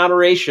content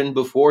moderation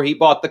before he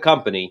bought the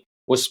company,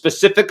 was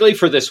specifically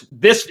for this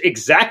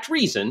exact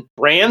reason.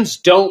 Brands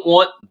don't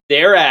want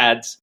their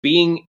ads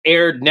being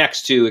aired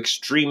next to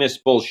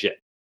extremist bullshit.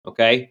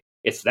 Okay?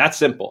 It's that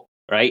simple,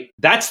 right?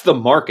 That's the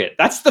market.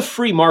 That's the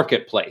free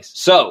marketplace.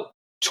 So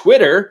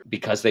Twitter,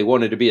 because they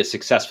wanted to be a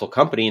successful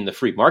company in the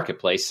free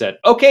marketplace, said,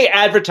 okay,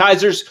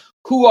 advertisers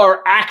who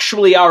are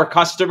actually our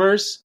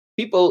customers,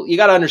 people, you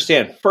got to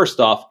understand, first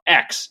off,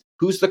 X.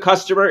 Who's the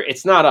customer?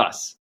 It's not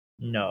us.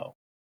 No.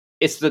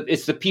 It's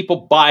the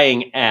people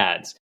buying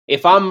ads.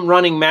 If I'm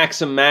running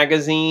Maxim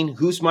magazine,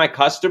 who's my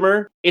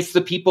customer? It's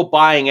the people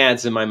buying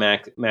ads in my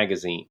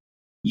magazine.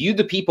 You,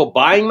 the people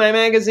buying my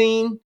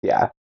magazine?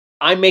 Yeah.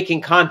 I'm making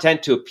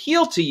content to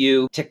appeal to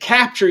you, to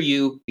capture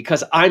you,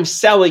 because I'm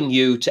selling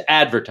you to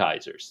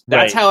advertisers.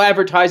 That's how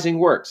advertising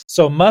works.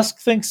 So Musk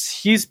thinks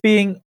he's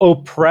being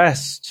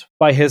oppressed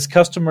by his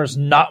customers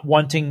not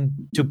wanting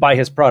to buy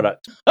his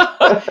product.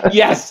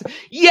 Yes,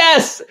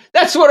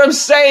 that's what I'm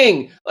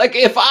saying. Like,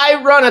 if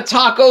I run a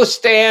taco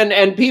stand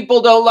and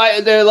people don't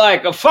like, they're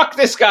like, oh, fuck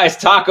this guy's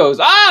tacos.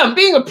 I'm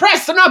being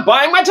oppressed. They're not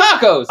buying my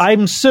tacos.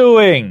 I'm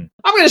suing.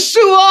 I'm going to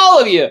sue all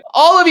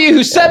of you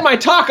who said my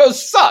tacos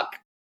suck.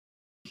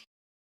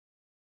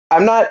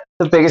 I'm not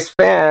the biggest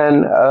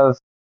fan of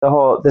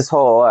this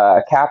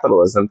whole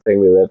capitalism thing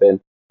we live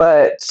in,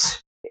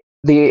 but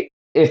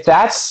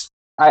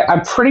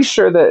I'm pretty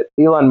sure that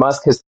Elon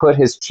Musk has put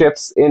his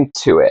chips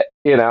into it,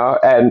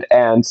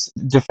 and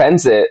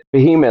defends it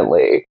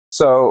vehemently.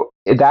 So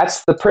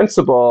that's the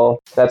principle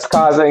that's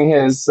causing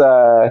his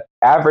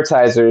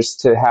advertisers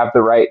to have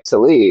the right to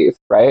leave,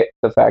 right?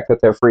 The fact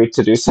that they're free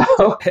to do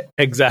so.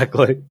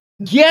 Exactly.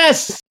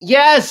 Yes,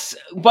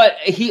 but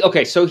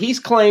so he's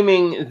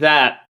claiming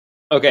that.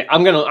 Okay,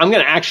 I'm gonna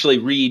actually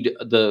read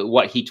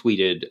what he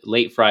tweeted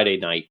late Friday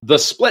night. The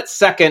split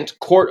second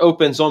court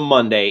opens on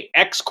Monday.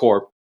 X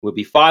Corp will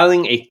be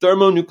filing a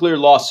thermonuclear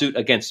lawsuit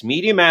against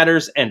Media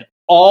Matters and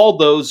all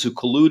those who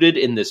colluded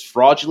in this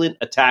fraudulent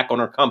attack on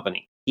our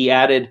company. He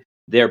added,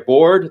 their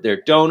board,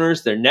 their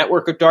donors, their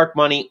network of dark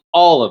money,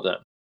 all of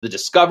them. The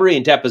discovery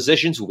and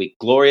depositions will be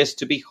glorious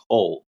to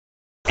behold.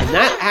 And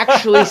that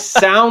actually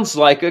sounds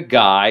like a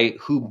guy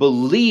who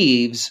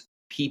believes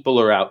people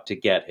are out to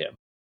get him.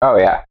 Oh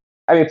yeah.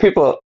 I mean,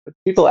 people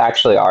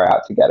actually are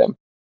out to get him,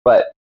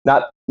 but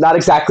not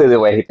exactly the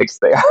way he thinks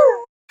they are.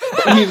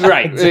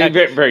 Right.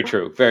 Exactly. Very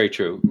true. Very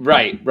true.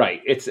 Right.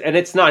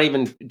 It's not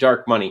even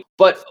dark money.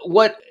 But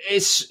what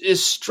is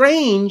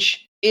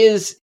strange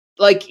is,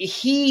 like,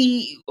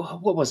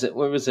 what was it?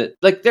 Where was it?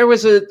 Like, there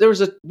was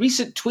a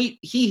recent tweet.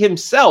 He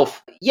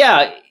himself,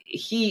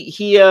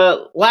 he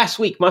last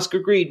week, Musk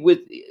agreed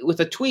with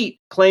a tweet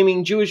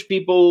claiming Jewish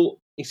people,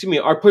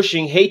 are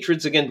pushing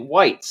hatreds against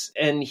whites,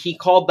 and he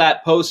called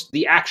that post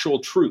the actual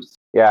truth.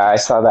 Yeah, I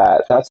saw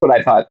that. That's what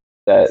I thought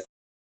that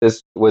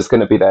this was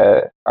going to be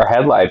our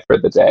headline for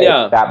the day.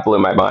 Yeah. That blew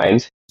my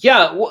mind.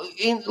 Yeah,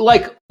 in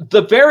like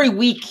the very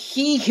week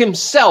he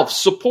himself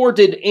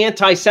supported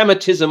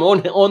anti-Semitism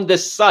on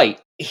this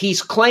site,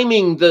 he's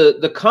claiming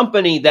the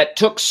company that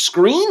took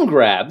screen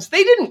grabs,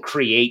 they didn't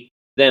create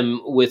them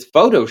with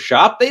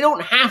Photoshop. They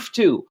don't have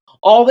to.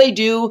 All they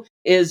do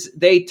is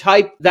they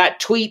type that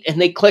tweet and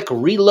they click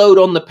reload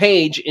on the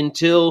page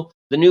until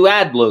the new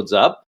ad loads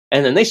up,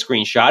 and then they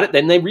screenshot it,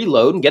 then they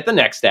reload and get the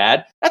next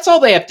ad. That's all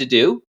they have to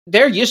do.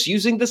 They're just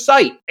using the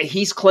site.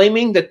 He's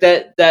claiming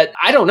that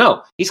I don't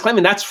know. He's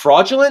claiming that's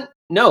fraudulent.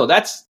 No,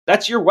 that's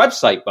your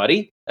website,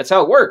 buddy. That's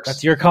how it works.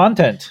 That's your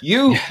content.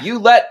 You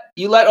let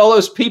all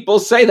those people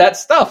say that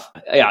stuff.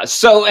 Yeah.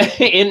 So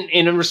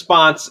in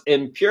response,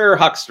 in pure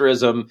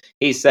hucksterism,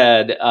 he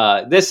said,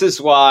 "This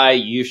is why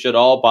you should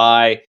all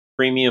buy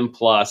Premium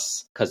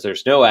Plus, because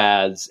there's no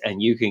ads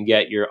and you can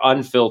get your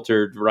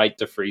unfiltered right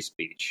to free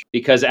speech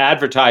because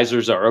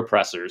advertisers are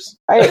oppressors."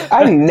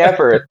 I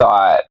never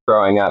thought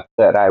growing up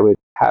that I would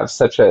have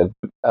such a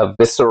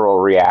visceral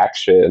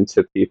reaction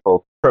to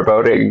people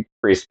promoting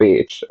free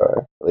speech,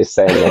 or at least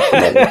saying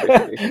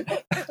that. Free speech.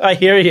 I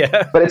hear you.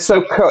 But it's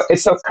so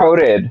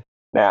coded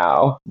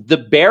now. The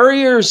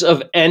barriers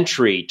of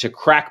entry to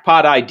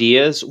crackpot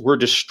ideas were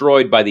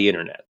destroyed by the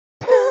internet.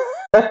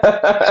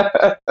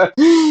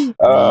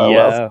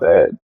 Well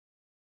said.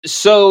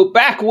 So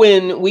back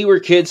when we were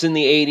kids in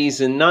the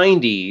 80s and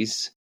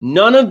 90s,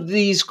 none of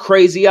these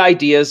crazy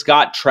ideas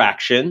got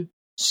traction,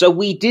 so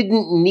we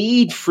didn't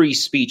need free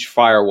speech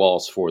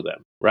firewalls for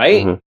them,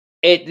 right? Mm-hmm.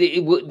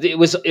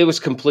 It was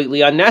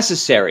completely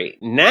unnecessary.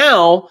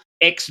 Now,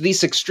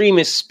 this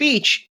extremist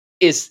speech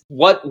is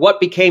what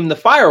became the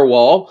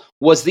firewall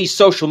was these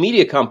social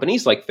media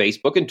companies like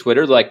Facebook and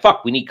Twitter. They're like,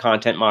 fuck, we need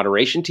content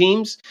moderation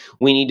teams.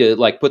 We need to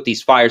put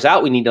these fires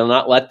out. We need to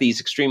not let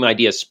these extreme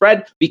ideas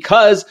spread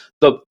because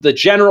the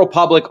general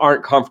public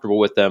aren't comfortable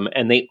with them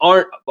and they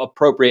aren't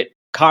appropriate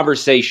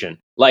conversation.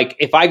 Like,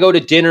 if I go to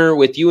dinner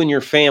with you and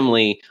your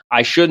family,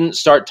 I shouldn't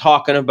start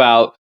talking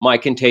about my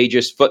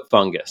contagious foot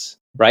fungus,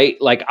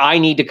 right? Like, I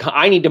need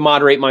to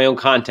moderate my own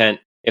content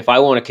if I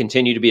want to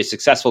continue to be a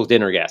successful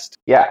dinner guest.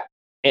 Yeah.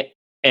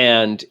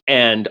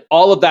 And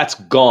all of that's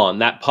gone.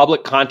 That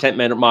public content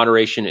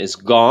moderation is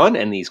gone,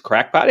 and these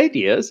crackpot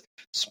ideas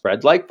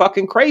spread like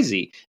fucking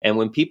crazy. And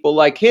when people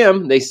like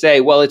him, they say,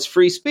 well, it's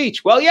free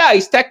speech. Well, yeah,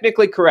 he's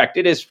technically correct.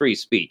 It is free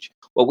speech.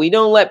 But we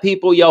don't let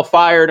people yell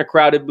fire in a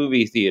crowded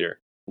movie theater.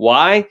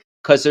 Why?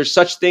 Because there's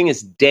such thing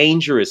as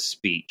dangerous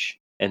speech.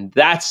 And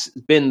that's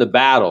been the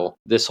battle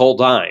this whole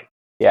time.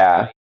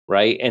 Yeah.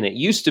 Right? And it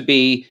used to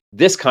be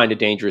this kind of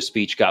dangerous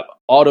speech got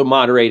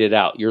auto-moderated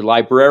out. Your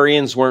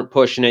librarians weren't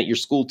pushing it. Your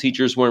school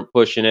teachers weren't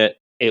pushing it.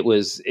 It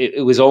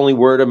was only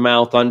word of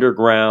mouth,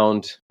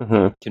 underground.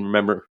 Mm-hmm. Can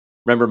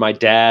remember my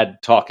dad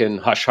talking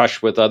hush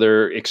hush with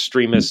other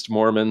extremist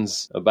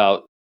Mormons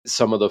about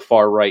some of the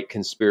far right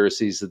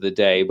conspiracies of the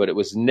day, but it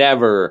was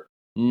never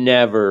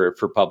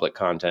for public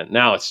content.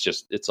 Now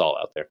it's all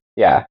out there.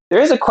 Yeah.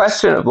 There is a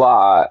question of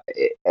law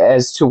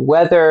as to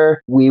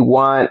whether we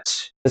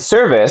want the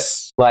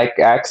service like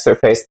X or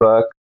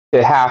Facebook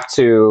to have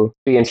to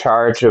be in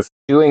charge of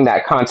doing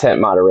that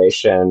content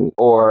moderation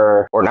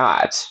or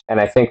not. And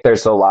I think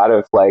there's a lot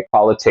of like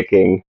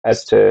politicking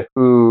as to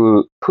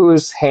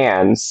whose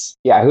hands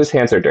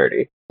are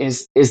dirty.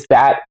 Is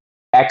that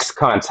X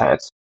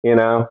content,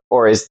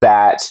 or is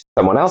that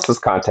someone else's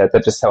content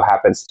that just so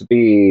happens to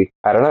be,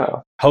 I don't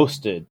know,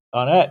 hosted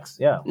on X?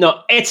 Yeah.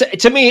 No,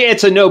 to me,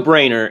 it's a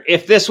no-brainer.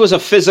 If this was a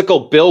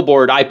physical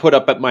billboard I put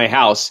up at my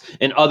house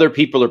and other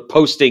people are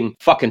posting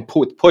fucking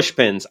push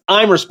pins,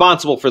 I'm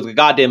responsible for the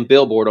goddamn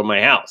billboard on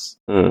my house.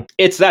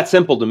 It's that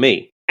simple to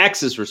me.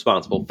 X is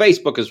responsible.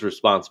 Facebook is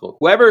responsible.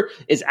 Whoever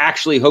is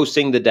actually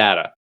hosting the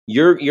data,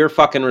 you're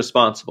fucking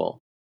responsible.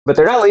 But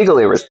they're not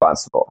legally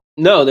responsible.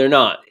 No, they're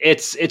not.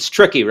 It's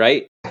tricky,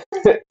 right?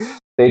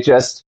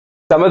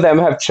 Some of them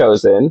have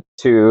chosen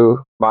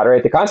to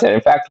moderate the content.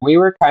 In fact, we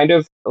were kind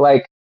of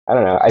like, I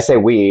don't know, I say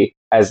we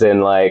as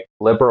in like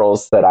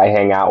liberals that I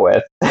hang out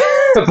with,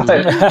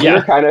 but we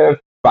were kind of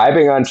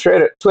vibing on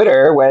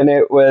Twitter when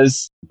it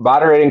was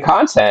moderating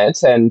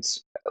content and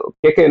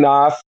kicking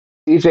off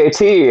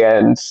DJT,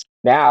 and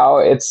now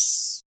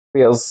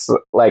feels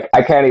like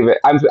I can't even.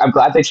 I'm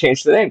glad they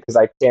changed the name because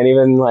I can't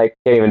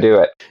even do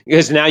it.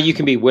 Because now you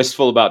can be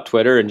wistful about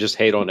Twitter and just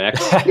hate on X.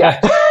 Yeah,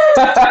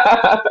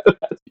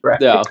 that's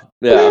right.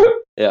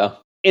 Yeah.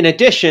 In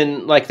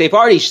addition, like they've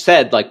already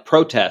said, like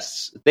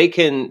protests, they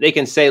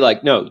can say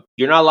like, no,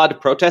 you're not allowed to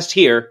protest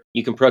here.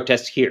 You can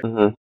protest here,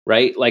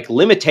 right? Like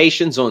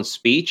limitations on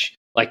speech,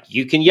 like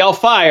you can yell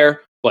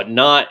fire, but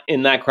not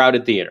in that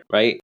crowded theater,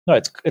 right? No,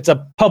 it's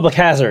a public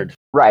hazard.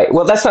 Right.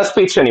 Well, that's not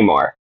speech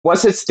anymore.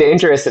 Once it's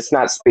dangerous, it's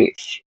not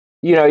speech.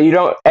 You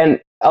don't,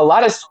 and a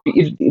lot of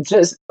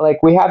just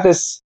like we have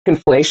this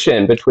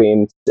conflation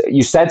between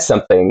you said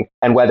something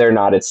and whether or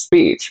not it's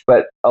speech.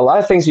 But a lot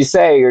of things you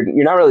say, you're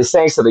not really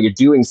saying something. You're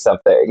doing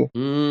something.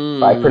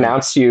 If I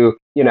pronounce you,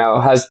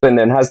 husband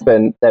and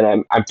husband,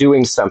 then I'm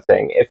doing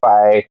something. If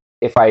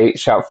I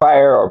shout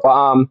fire or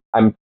bomb,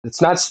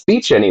 it's not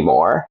speech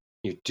anymore.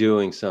 You're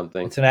doing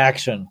something. It's an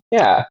action.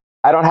 Yeah,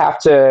 I don't have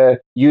to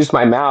use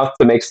my mouth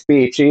to make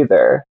speech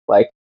either.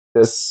 Like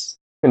this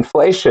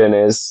conflation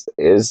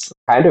is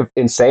kind of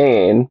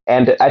insane,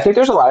 and I think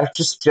there's a lot of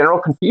just general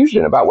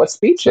confusion about what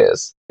speech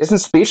is. Isn't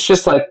speech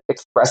just like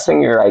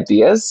expressing your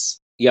ideas?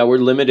 Yeah, we're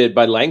limited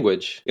by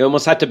language. You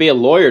almost have to be a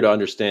lawyer to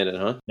understand it,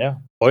 huh? Yeah,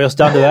 boils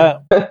down to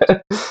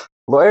that.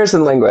 Lawyers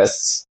and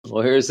linguists.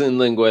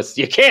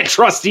 You can't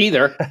trust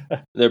either.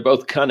 They're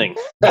both cunning.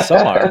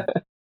 Some are.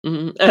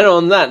 And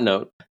on that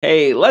note,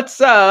 hey, let's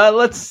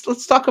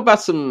talk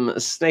about some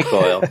snake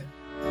oil.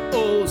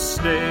 Oh,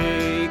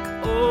 snake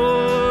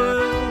oil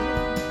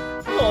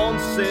on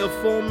sale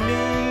for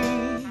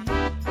me.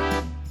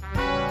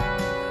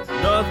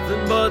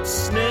 Nothing but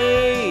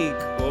snake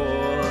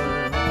oil,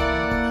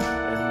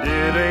 and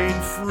it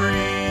ain't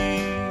free.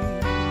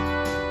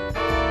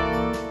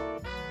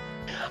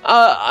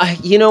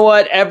 You know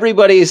what?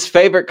 Everybody's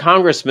favorite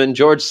congressman,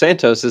 George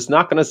Santos, is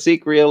not going to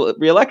seek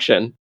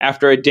re-election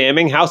after a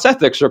damning House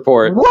ethics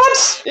report.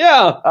 What?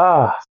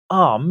 Yeah.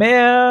 Oh,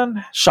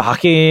 man.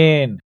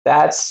 Shocking.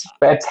 That's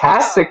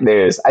fantastic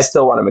news. I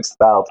still want him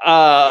expelled.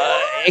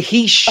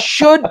 He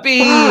should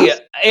be.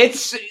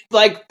 It's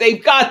like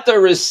they've got the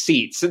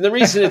receipts. And the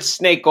reason it's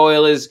snake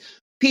oil is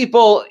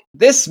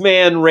this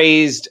man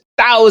raised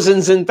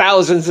thousands and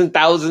thousands and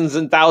thousands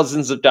and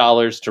thousands of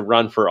dollars to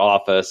run for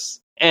office.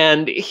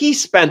 And he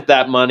spent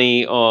that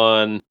money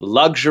on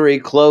luxury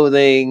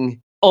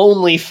clothing,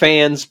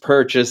 OnlyFans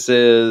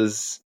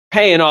purchases,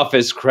 paying off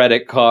his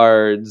credit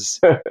cards.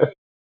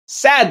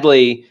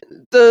 Sadly,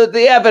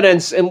 the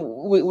evidence, and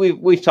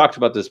we've talked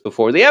about this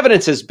before, the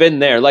evidence has been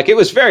there. Like, it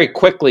was very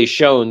quickly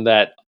shown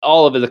that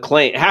all of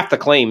half the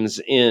claims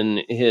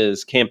in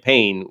his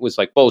campaign was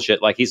like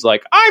bullshit. Like, he's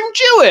like, I'm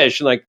Jewish.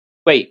 And like,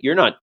 wait, you're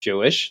not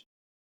Jewish.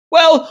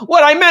 Well,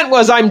 what I meant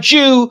was I'm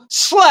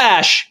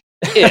Jew/ish.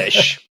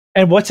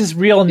 And what's his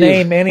real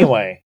name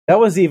anyway? That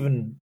was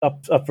even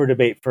up for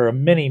debate for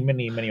many,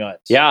 many, many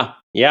months. Yeah.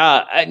 He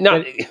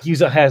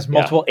has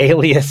multiple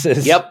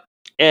aliases. Yep.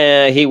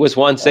 He was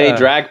once a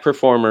drag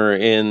performer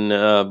in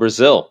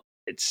Brazil.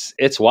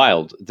 It's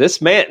wild. This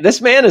man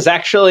is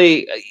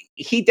actually,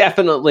 he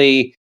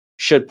definitely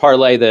should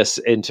parlay this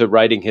into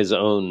writing his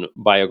own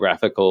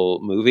biographical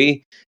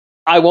movie.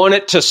 I want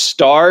it to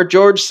star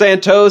George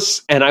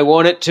Santos, and I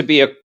want it to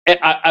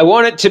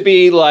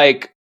be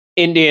like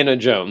Indiana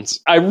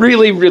Jones. I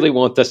really, really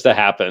want this to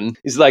happen.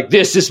 He's like,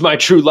 this is my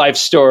true life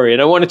story.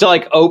 And I want it to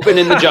like open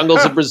in the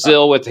jungles of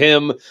Brazil with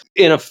him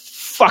in a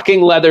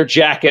fucking leather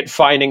jacket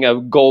finding a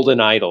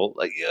golden idol.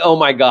 Like, oh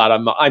my God,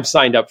 I'm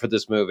signed up for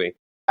this movie.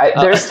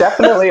 There's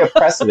definitely a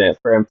precedent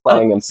for him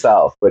playing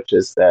himself, which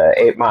is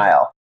 8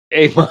 Mile.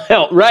 8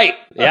 Mile. Right.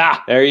 Yeah.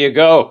 There you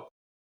go.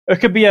 It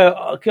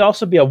could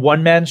also be a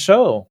one-man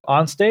show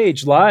on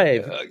stage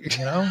live.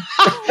 You know,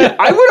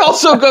 I would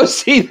also go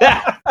see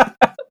that.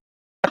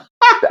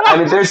 I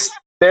mean,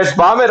 there's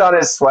vomit on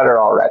his sweater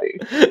already.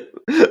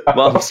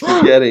 Mom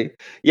spaghetti.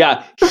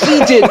 Yeah,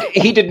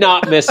 he did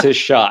not miss his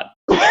shot.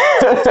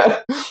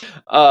 Yeah,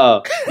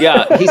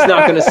 he's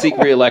not going to seek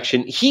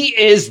re-election. He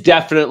is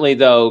definitely,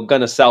 though,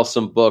 going to sell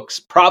some books,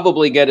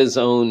 probably get his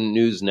own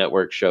news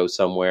network show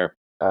somewhere.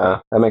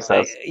 That makes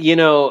sense.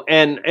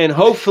 And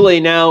hopefully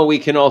now we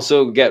can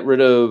also get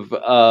rid of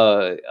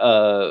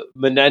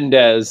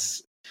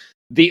Menendez,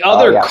 the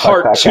other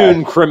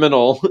cartoon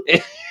criminal.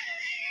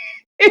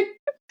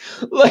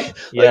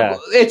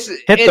 It's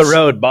the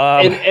road,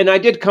 Bob. And I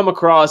did come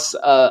across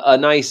a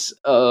nice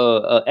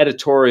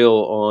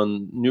editorial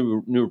on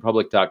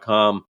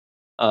NewRepublic.com.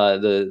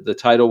 The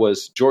title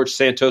was "George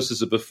Santos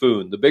is a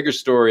buffoon. The bigger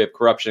story of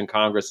corruption in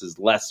Congress is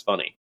less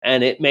funny."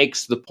 And it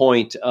makes the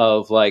point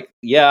of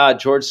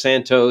George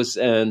Santos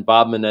and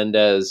Bob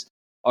Menendez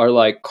are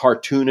like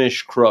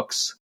cartoonish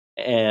crooks,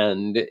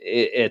 and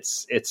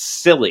it's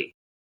silly.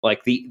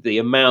 Like the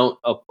amount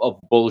of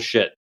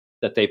bullshit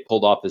that they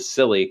pulled off is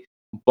silly.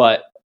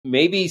 But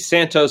maybe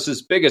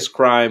Santos's biggest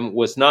crime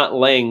was not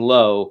laying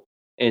low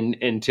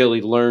until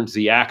he learns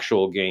the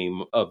actual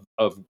game of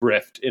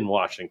grift in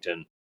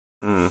Washington.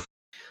 Mm.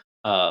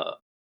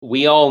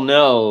 We all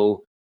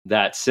know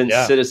that since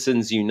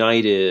Citizens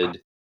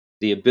United,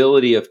 the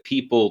ability of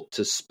people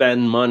to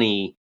spend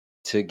money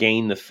to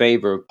gain the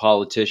favor of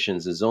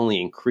politicians has only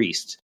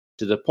increased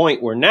to the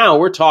point where now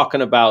we're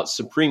talking about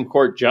Supreme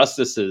Court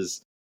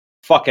justices'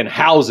 fucking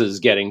houses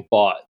getting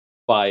bought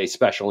by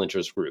special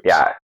interest groups.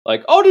 Yeah.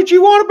 Like, oh, did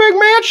you want a big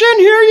mansion?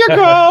 Here you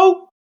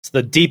go. It's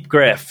the deep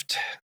grift.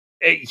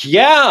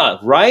 Yeah,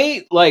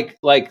 right? Like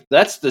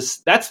that's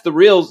the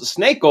real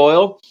snake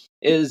oil,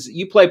 is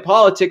you play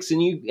politics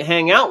and you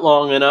hang out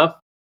long enough.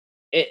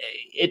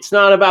 It's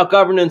not about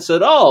governance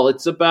at all.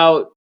 It's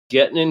about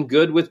getting in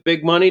good with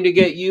big money to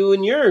get you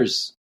and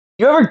yours.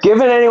 You ever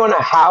given anyone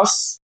a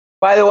house,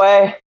 by the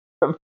way?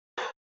 A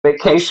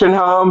vacation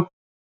home?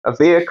 A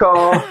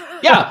vehicle?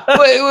 Yeah.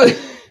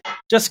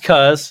 Just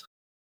cause.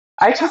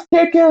 I just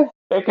can't get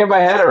my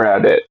head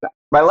around it.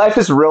 My life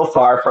is real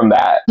far from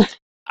that.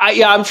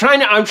 I'm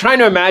trying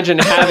to imagine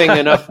having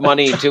enough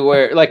money to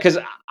where, because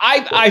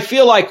I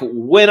feel like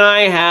when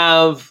I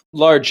have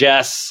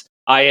largesse,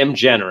 I am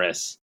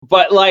generous.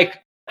 But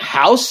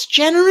house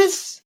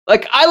generous?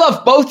 I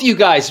love both you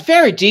guys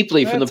very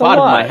deeply from the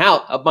bottom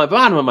of my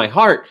bottom of my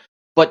heart.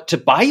 But to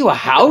buy you a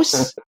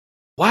house?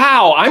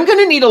 Wow, I'm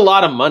gonna need a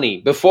lot of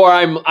money before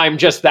I'm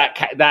just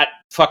that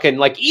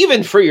fucking,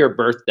 even for your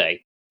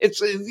birthday.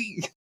 It's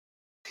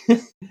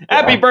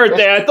happy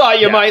birthday! I thought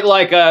you might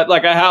like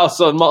a house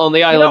on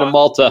the island of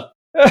Malta.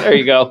 There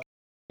you go.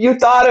 You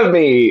thought of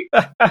me.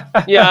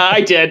 Yeah,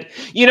 I did.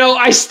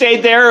 I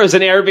stayed there. It was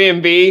an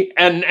Airbnb,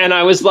 and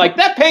I was like,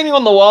 that painting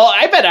on the wall,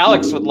 I bet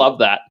Alex would love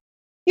that.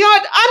 You know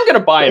what? I'm going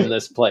to buy him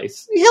this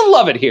place. He'll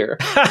love it here.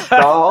 The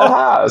whole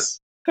house.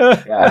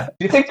 Yeah.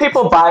 Do you think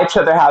people buy each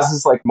other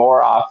houses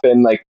more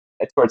often,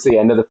 towards the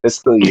end of the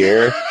fiscal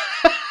year?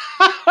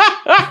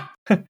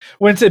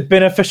 When's it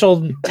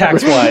beneficial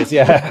tax-wise?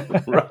 Yeah.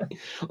 Right.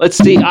 Let's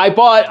see. I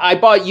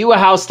bought you a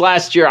house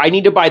last year. I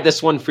need to buy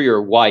this one for your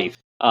wife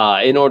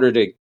in order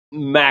to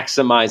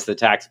maximize the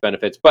tax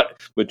benefits. But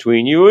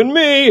between you and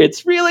me,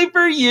 it's really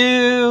for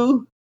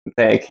you.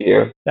 Thank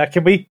you. Now,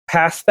 can we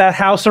pass that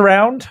house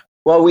around?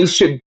 Well, we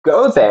should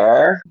go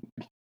there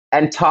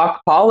and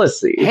talk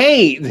policy.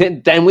 Hey,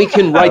 then we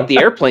can write the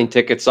airplane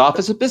tickets off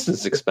as a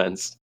business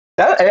expense.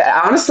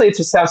 Honestly, it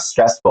just sounds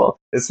stressful.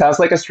 It sounds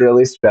like a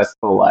really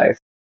stressful life,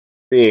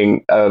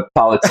 being a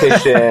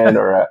politician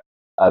or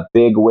a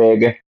big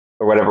wig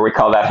or whatever we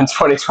call that in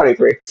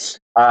 2023.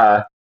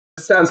 It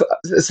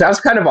sounds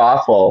kind of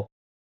awful.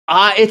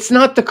 It's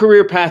not the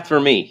career path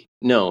for me.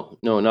 No,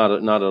 not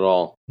at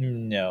all.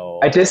 No.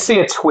 I did see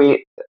a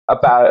tweet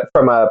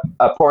from a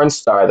porn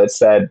star that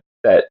said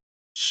that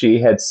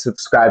she had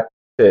subscribed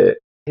to,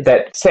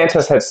 that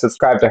Santos had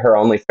subscribed to her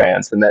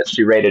OnlyFans and that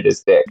she rated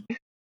his dick.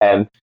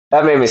 And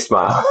that made me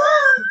smile.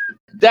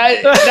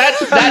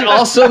 That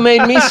also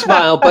made me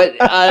smile, but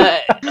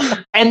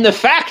and the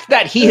fact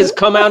that he has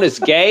come out as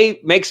gay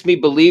makes me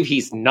believe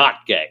he's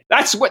not gay.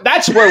 That's where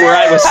we're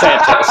at with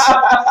Santos.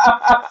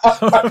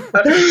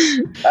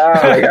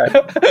 Oh my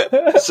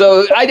god!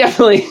 So I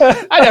definitely,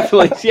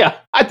 yeah,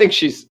 I think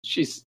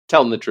she's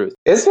telling the truth.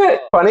 Isn't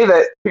it funny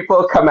that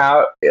people come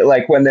out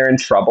when they're in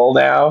trouble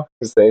now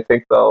because they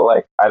think they'll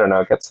I don't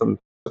know, get some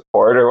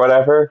support or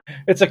whatever?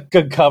 It's a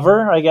good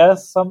cover, I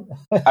guess.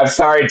 I'm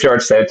sorry,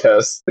 George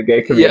Santos. The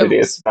gay community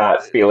is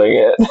not feeling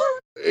it.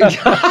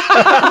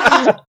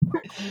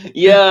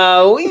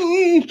 Yeah,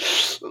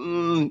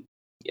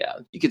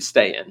 you could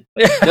stay in.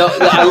 No,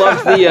 I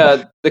love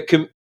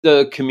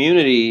the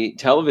Community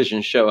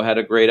television show had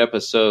a great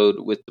episode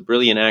with the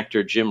brilliant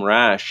actor Jim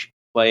Rash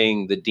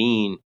playing the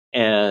dean,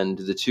 and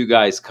the two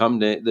guys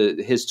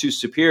his two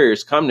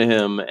superiors come to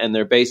him, and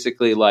they're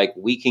basically like,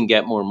 we can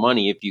get more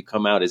money if you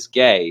come out as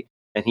gay.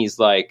 And he's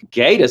like,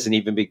 gay doesn't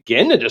even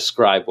begin to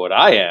describe what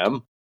I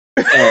am.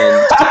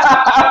 And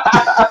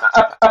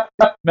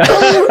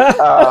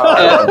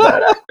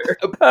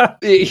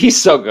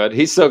he's so good.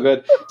 He's so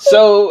good.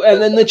 So,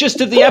 and then the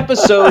gist of the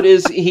episode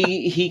is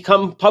he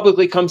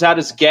publicly comes out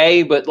as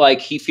gay, but like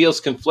he feels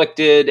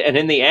conflicted. And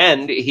in the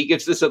end, he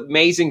gives this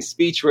amazing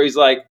speech where he's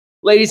like,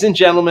 ladies and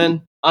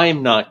gentlemen, I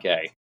am not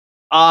gay.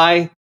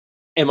 I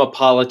am a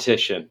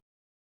politician,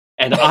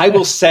 and I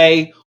will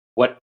say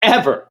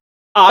whatever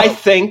I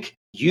think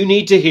you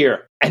need to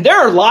hear. And there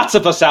are lots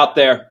of us out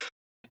there.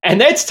 And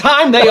it's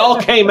time they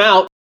all came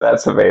out.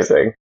 That's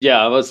amazing.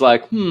 Yeah, I was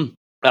like,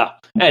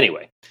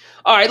 anyway.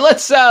 All right,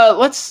 let's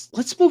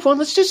move on.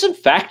 Let's do some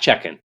fact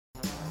checking.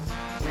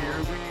 Here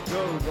we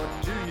go.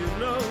 What do you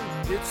know?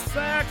 It's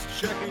fact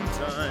checking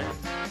time.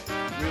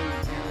 Will you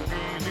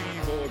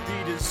believe or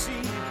be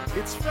deceived?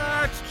 It's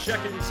fact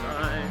checking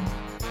time.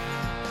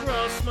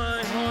 Cross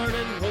my heart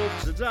and hope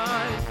to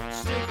die.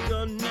 Stick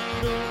a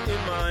needle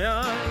in my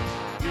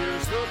eye.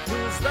 Here's the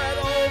quiz that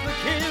all the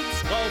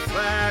kids call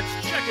fact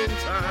checking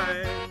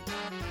time.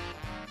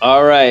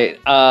 All right,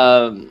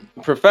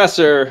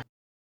 Professor.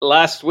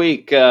 Last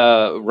week,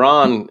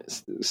 Ron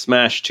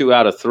smashed 2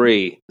 out of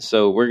 3,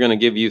 so we're going to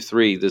give you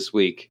 3 this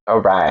week.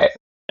 All right,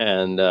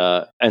 and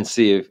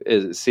see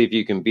if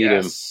you can beat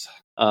him.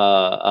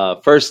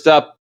 First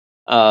up,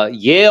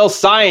 Yale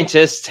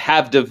scientists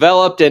have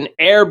developed an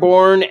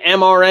airborne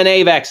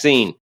mRNA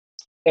vaccine.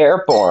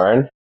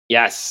 Airborne?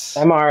 Yes.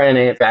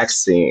 mRNA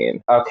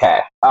vaccine.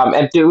 Okay.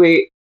 And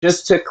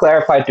just to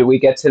clarify, do we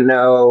get to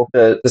know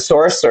the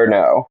source or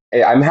no?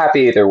 I'm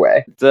happy either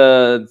way.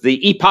 The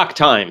Epoch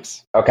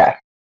Times. Okay.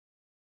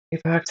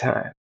 Epoch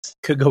Times.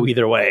 Could go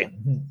either way.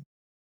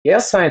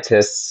 Yale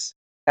scientists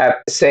have,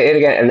 say it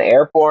again, an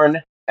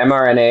airborne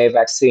mRNA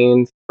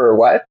vaccine for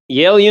what?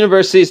 Yale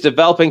University is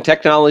developing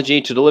technology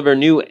to deliver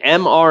new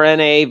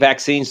mRNA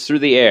vaccines through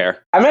the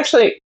air. I'm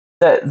actually,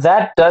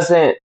 that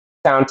doesn't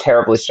sound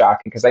terribly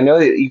shocking, because I know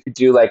that you could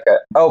do like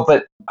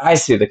but I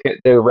see the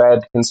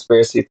red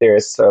conspiracy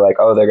theorists are like,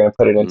 they're going to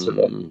put it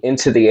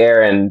into the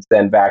air and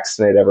then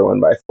vaccinate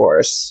everyone by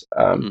force.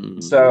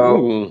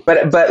 So,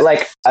 but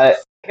like, can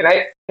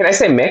I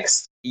say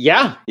mixed?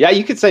 Yeah,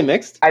 you could say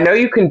mixed. I know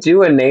you can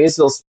do a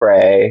nasal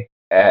spray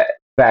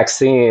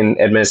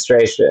vaccine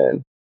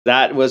administration.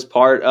 That was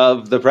part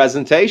of the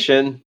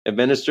presentation.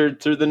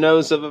 Administered through the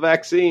nose of a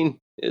vaccine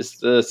is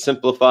the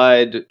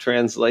simplified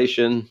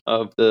translation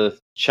of the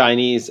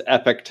Chinese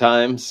Epoch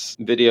Times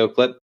video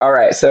clip. All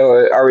right,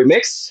 so are we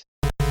mixed?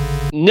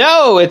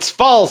 No, it's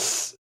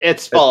false.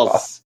 It's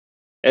false.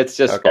 It's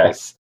just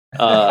false.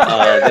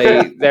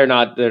 They're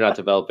not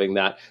developing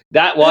that.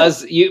 That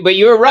was you, but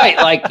you were right.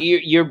 Like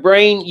your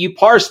brain, you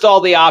parsed all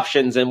the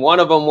options, and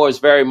one of them was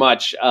very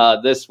much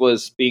this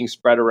was being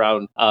spread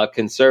around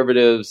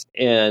conservatives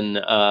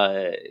in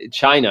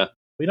China.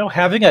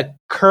 Having a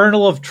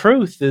kernel of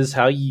truth is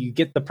how you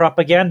get the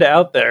propaganda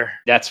out there.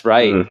 That's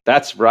right.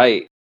 That's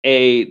right.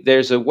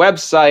 There's a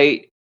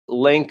website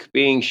link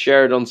being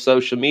shared on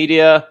social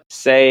media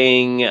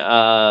saying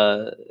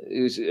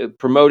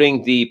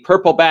promoting the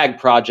Purple Bag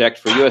Project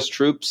for U.S.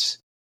 troops.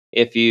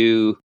 If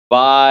you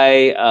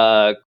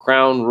buy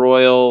Crown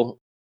Royal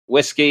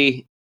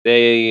whiskey,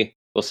 they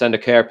will send a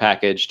care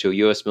package to a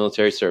U.S.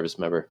 military service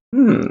member.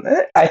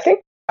 I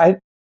think I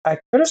could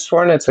have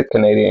sworn it's a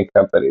Canadian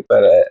company,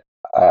 but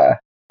I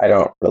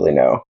don't really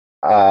know.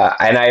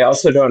 And I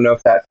also don't know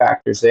if that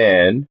factors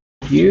in.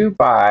 You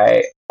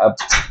buy a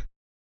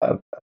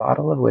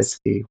bottle of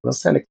whiskey, we'll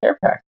send a care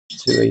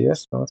package to a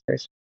U.S. military.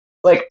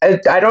 Like,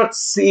 I don't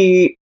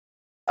see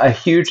a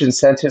huge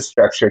incentive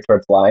structure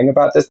towards lying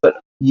about this,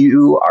 but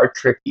you are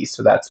tricky,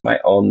 so that's my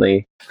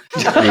only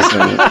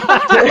reason.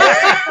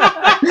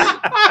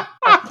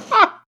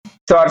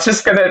 So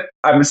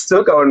I'm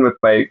still going with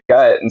my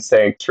gut and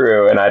saying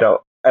true, and I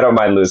don't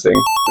mind losing.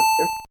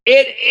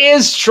 It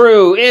is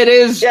true. It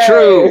is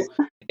true.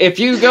 If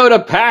you go to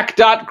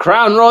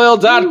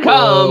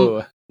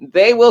pack.crownroyal.com,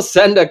 they will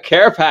send a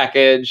care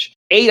package,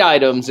 8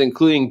 items,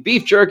 including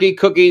beef jerky,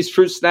 cookies,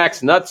 fruit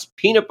snacks, nuts,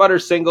 peanut butter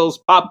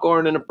singles,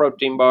 popcorn, and a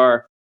protein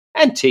bar,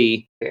 and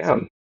tea.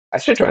 Damn, I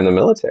should join the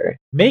military.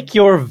 Make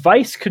your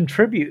vice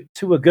contribute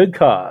to a good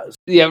cause.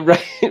 Yeah,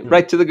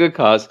 right to the good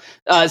cause.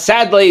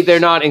 Sadly, they're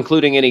not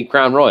including any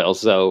Crown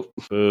Royals, so...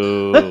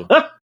 Boo.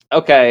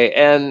 Okay,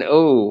 and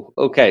so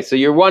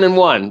you're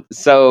 1-1.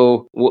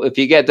 So if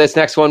you get this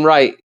next one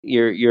right,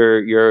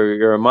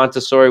 you're a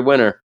Montessori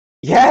winner.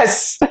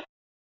 Yes.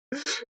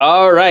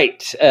 All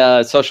right.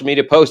 Social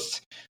media posts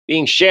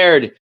being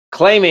shared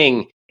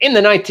claiming in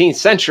the 19th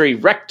century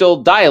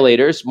rectal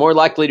dilators, more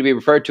likely to be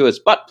referred to as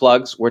butt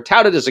plugs, were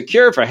touted as a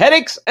cure for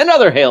headaches and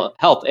other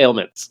health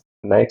ailments.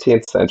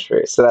 19th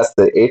century. So that's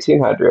the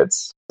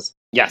 1800s.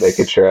 Yes.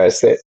 Making sure I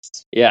say it.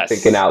 Yes.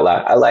 Thinking out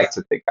loud. I like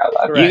to think out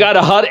loud. Correct.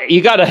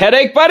 You got a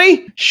headache,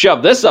 buddy?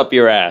 Shove this up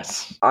your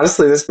ass.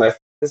 Honestly, this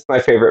is my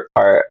favorite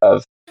part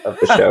of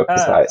the show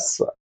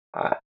because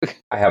I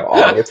have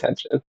all the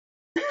attention.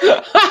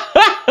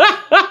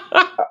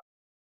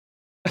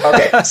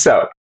 Okay,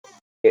 so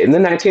in the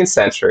 19th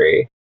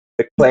century,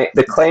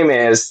 the claim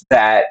is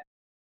that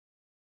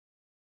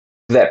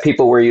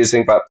people were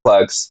using butt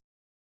plugs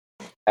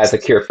as a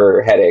cure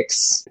for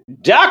headaches.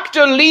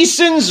 Dr.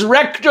 Leeson's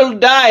rectal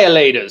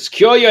dilators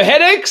cure your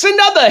headaches and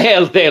other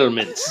health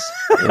ailments.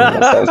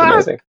 That sounds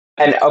amazing.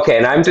 And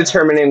I'm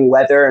determining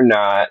whether or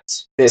not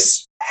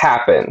this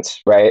happened,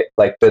 right?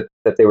 Like that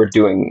they were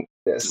doing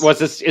this.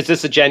 Is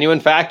this a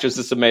genuine fact or is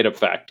this a made up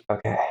fact?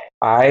 Okay.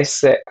 I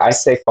say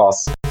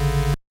false.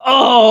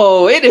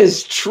 Oh, it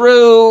is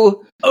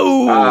true.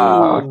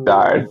 Oh,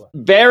 darn.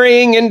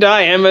 Varying in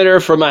diameter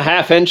from a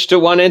 1/2 inch to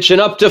 1 inch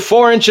and up to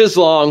 4 inches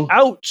long.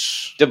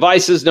 Ouch.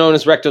 Devices known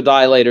as rectal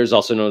dilators,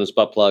 also known as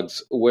butt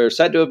plugs, were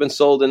said to have been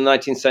sold in the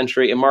 19th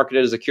century and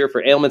marketed as a cure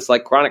for ailments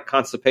like chronic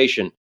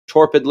constipation,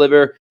 torpid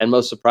liver, and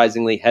most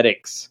surprisingly,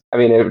 headaches. I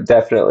mean, it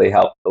definitely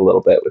helped a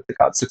little bit with the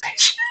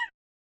constipation.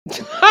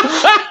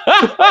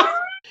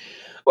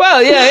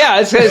 Well, yeah.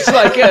 It's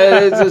like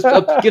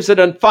it gives it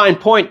a fine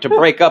point to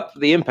break up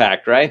the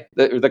impact, right?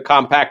 The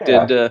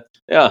compacted,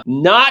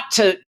 Not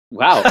to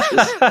wow, this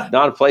is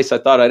not a place I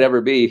thought I'd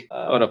ever be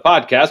on a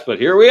podcast, but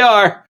here we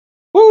are.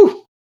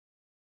 Woo!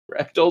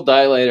 Rectal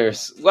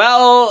dilators.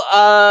 Well,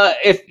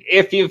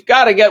 if you've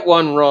got to get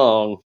one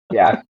wrong,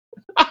 yeah.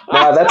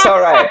 No, that's all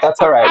right.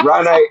 That's all right,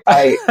 Ron.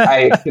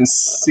 I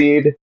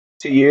concede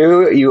to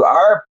you. You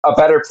are a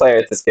better player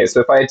at this game. So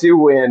if I do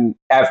win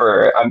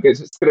ever,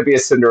 it's going to be a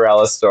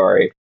Cinderella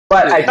story.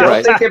 But I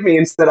don't think it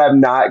means that I'm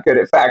not good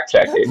at fact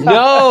checking.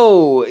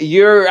 No,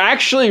 you're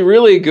actually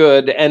really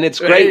good, and it's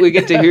great we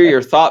get to hear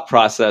your thought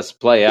process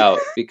play out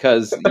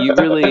because you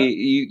really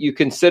you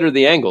consider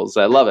the angles.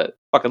 I love it.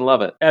 Fucking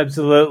love it.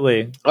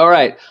 Absolutely. All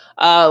right,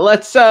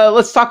 let's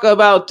talk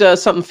about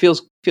something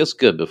feels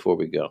good before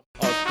we go.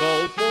 A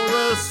call for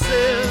a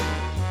sip,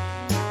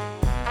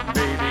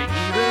 maybe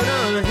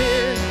even a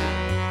hit,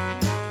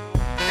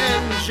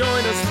 and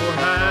join us for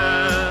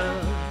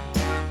half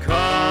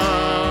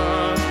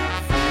cock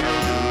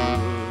feel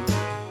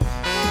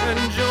good,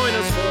 and join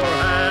us for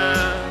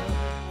half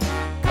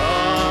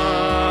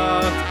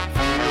cock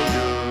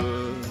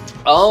feel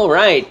good. All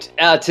right,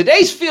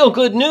 today's feel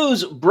good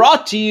news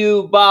brought to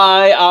you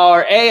by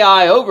our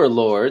AI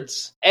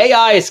overlords.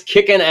 AI is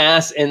kicking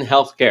ass in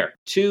healthcare.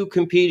 Two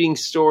competing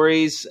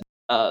stories.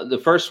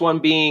 The first one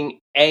being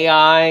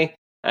AI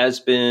has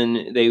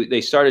been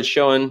they started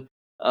showing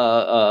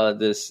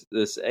this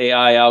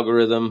AI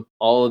algorithm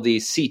all of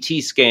these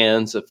CT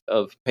scans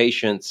of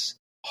patients'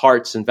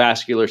 hearts and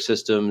vascular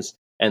systems,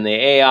 and the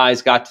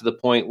AI's got to the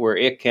point where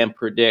it can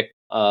predict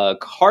a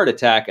heart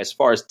attack as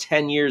far as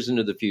 10 years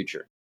into the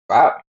future.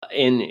 Wow.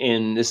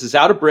 In this is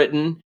out of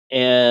Britain,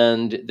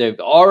 and they've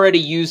already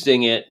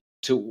using it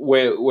to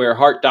where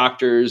heart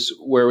doctors,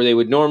 where they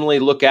would normally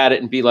look at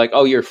it and be like,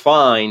 "Oh, you're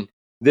fine."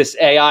 This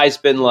AI's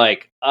been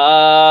like,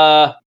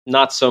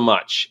 not so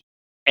much.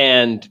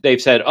 And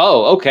they've said,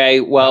 "Oh, okay,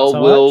 well,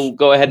 we'll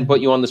go ahead and put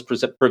you on this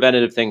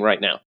preventative thing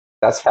right now."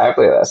 That's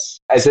fabulous.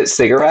 Is it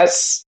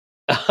cigarettes?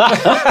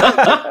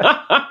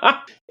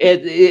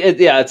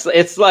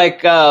 It's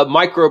like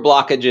micro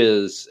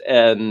blockages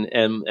and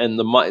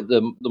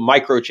the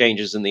micro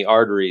changes in the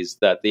arteries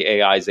that the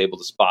AI is able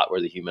to spot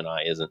where the human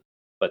eye isn't.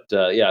 But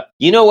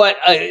you know what?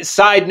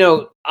 Side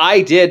note: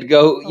 I did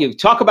go. You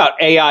talk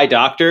about AI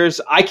doctors.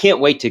 I can't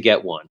wait to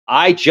get one.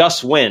 I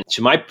just went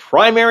to my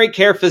primary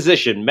care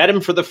physician, met him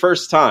for the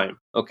first time.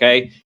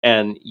 Okay,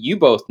 and you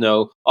both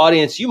know,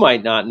 audience, you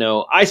might not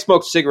know. I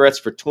smoked cigarettes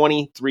for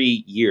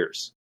 23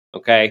 years.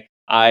 Okay,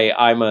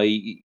 I'm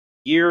a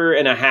year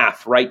and a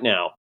half right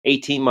now,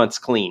 18 months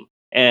clean.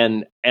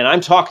 And I'm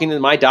talking to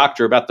my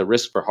doctor about the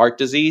risk for heart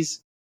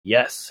disease.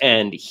 Yes.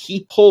 And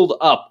he pulled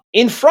up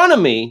in front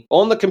of me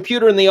on the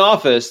computer in the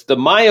office, the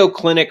Mayo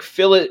Clinic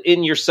fill it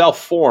in yourself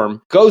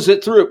form, goes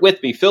it through it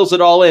with me, fills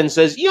it all in,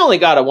 says, "You only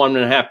got a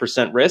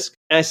 1.5% risk."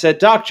 And I said,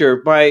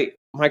 "Doctor,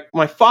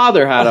 my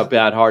father had a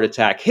bad heart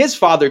attack. His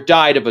father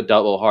died of a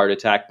double heart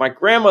attack. My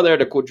grandmother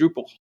had a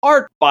quadruple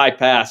heart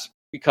bypass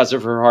because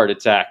of her heart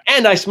attack.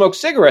 And I smoked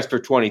cigarettes for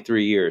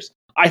 23 years.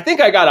 I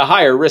think I got a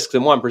higher risk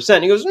than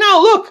 1%. He goes,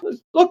 "No,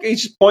 look, he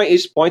just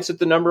points at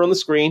the number on the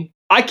screen."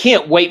 I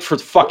can't wait for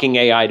fucking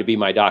AI to be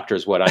my doctor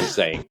is what I'm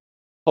saying.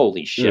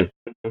 Holy shit.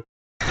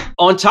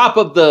 On top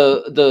of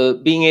the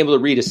being able to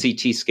read a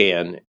CT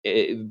scan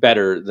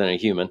better than a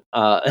human,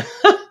 a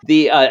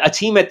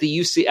team at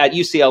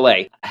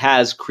UCLA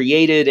has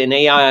created an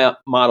AI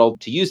model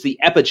to use the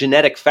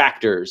epigenetic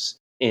factors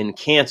in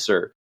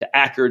cancer to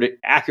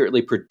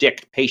accurately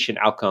predict patient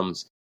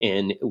outcomes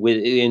in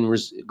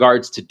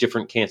regards to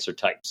different cancer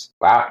types.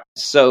 Wow.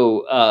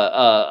 So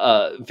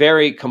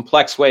very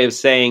complex way of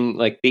saying,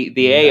 like,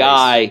 the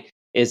AI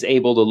is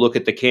able to look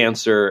at the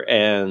cancer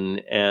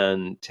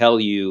and tell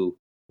you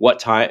what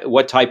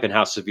type and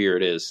how severe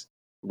it is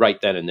right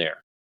then and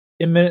there.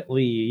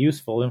 Eminently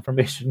useful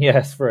information,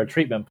 yes, for a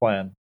treatment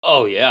plan.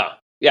 Oh, yeah.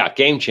 Yeah,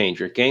 game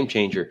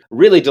changer.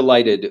 Really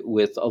delighted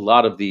with a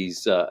lot of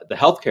these, the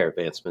healthcare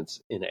advancements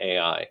in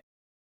AI.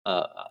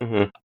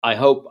 Mm-hmm. I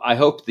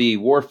hope the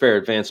warfare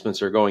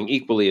advancements are going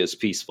equally as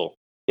peaceful.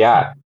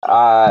 Yeah.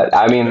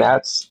 I mean,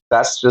 that's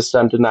just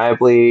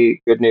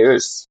undeniably good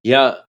news.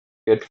 Yeah.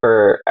 Good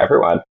for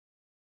everyone.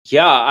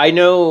 Yeah, I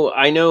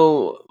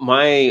know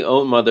my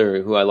own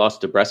mother, who I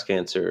lost to breast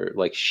cancer,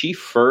 like she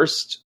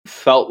first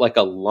felt like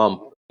a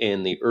lump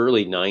in the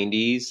early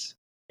 90s,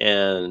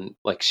 and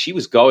like she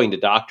was going to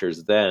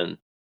doctors then,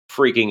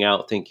 freaking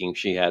out thinking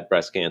she had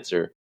breast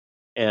cancer.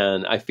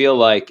 And I feel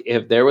like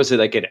if there was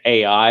like an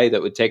AI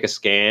that would take a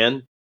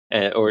scan,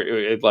 or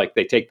like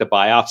they take the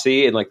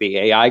biopsy and like the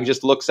AI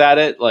just looks at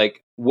it,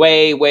 like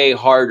way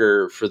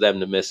harder for them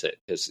to miss it,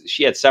 because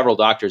she had several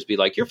doctors be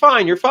like, you're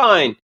fine,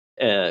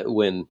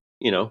 when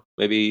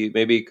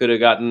maybe could have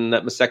gotten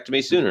that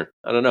mastectomy sooner.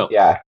 I don't know.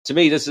 Yeah. To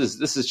me, this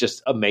is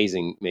just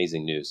amazing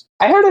news.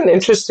 I heard an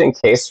interesting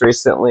case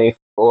recently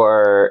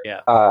for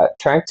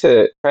trying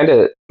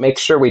to make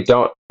sure we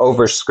don't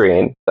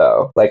overscreen,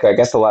 though. Like, I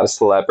guess a lot of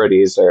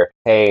celebrities are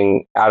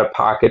paying out of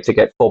pocket to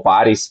get full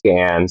body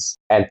scans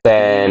and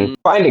then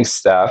finding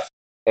stuff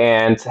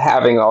and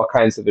having all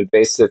kinds of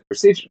invasive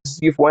procedures.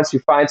 Once you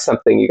find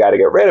something, you got to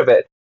get rid of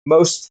it.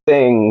 Most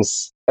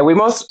things, and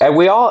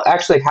we all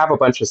actually have a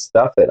bunch of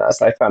stuff in us.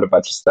 I found a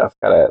bunch of stuff.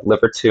 Got a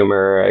liver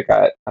tumor. I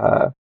got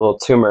a little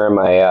tumor in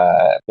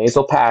my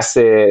nasal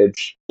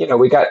passage.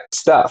 We got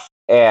stuff,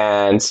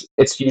 and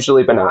it's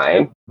usually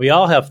benign. We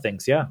all have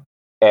things, yeah.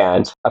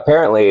 And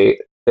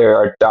apparently, there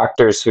are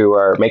doctors who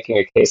are making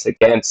a case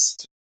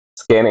against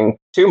scanning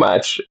too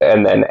much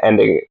and then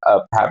ending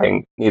up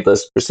having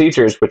needless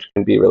procedures, which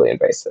can be really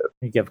invasive.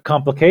 You have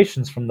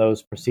complications from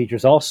those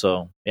procedures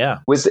also. Yeah.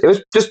 It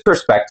was just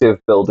perspective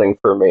building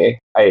for me.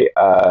 I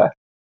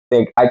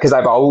think, because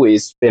I've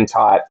always been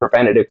taught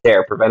preventative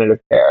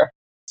care,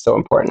 so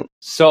important.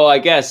 So I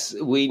guess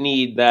we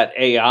need that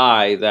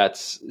AI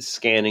that's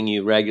scanning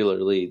you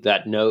regularly,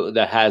 that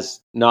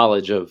has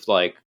knowledge of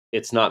like,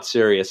 it's not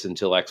serious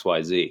until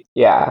XYZ.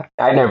 Yeah.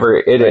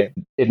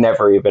 It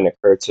never even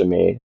occurred to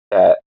me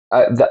that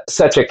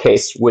such a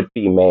case would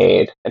be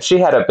made. And she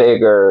had a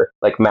bigger,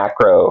 like,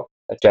 macro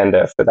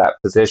agenda for that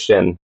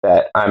position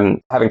that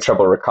I'm having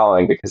trouble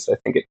recalling, because I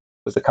think it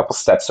was a couple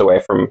steps away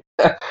from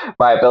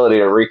my ability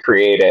to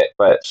recreate it.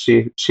 But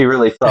she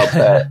really felt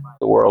that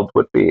the world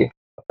would be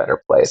a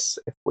better place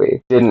if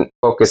we didn't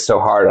focus so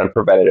hard on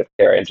preventative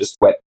care and just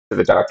went to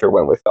the doctor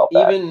when we felt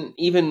that.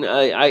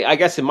 I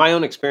guess in my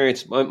own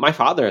experience, my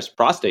father has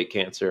prostate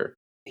cancer.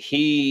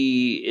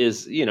 He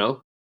is,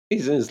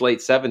 he's in his late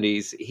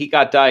 70s. He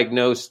got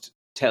diagnosed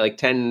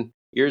 10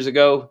 years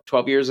ago,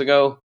 12 years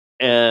ago,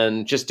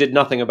 and just did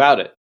nothing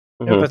about it.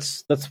 Mm-hmm. Yeah,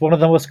 that's one of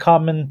the most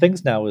common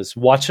things now is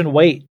watch and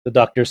wait, the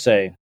doctors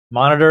say.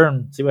 Monitor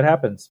and see what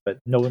happens, but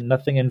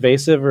nothing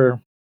invasive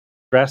or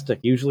drastic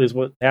usually is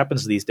what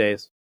happens these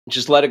days.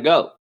 Just let it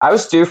go. I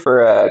was due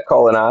for a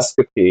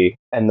colonoscopy,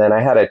 and then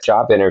I had a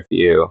job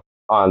interview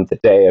on the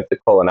day of the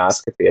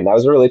colonoscopy, and that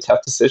was a really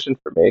tough decision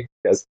for me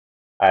because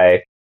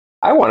I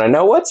want to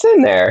know what's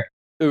in there.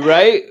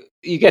 Right?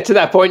 You get to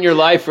that point in your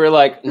life where you're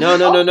like,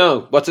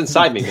 no. What's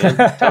inside me, man?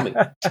 Tell me.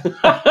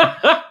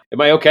 Am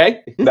I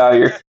okay?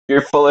 No,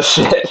 you're full of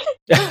shit.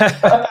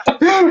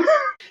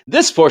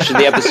 This portion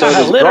of the episode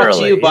is brought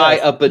to you by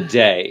a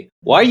bidet.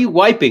 Why are you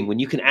wiping when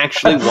you can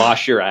actually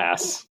wash your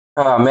ass?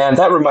 Oh man,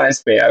 that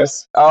reminds me. I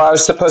was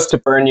supposed to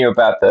burn you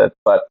about the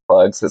butt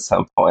plugs at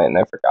some point, and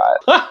I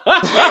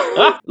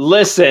forgot.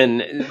 Listen,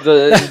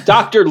 the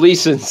Dr.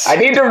 Leeson's. I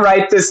need to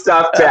write this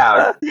stuff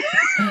down.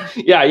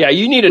 Yeah,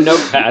 you need a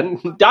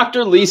notepad.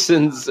 Dr.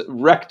 Leeson's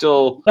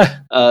rectal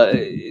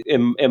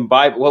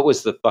imbibe. What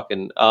was the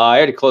fucking? I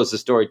already closed the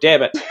story.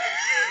 Damn it.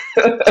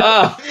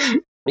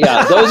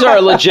 Yeah, those are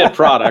a legit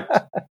product.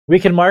 We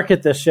can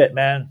market this shit,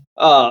 man.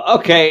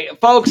 Okay,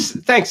 folks,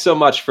 thanks so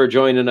much for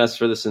joining us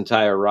for this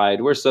entire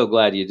ride. We're so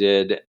glad you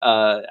did.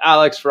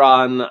 Alex,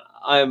 Ron,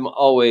 I'm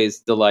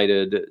always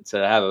delighted to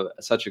have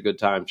such a good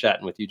time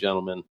chatting with you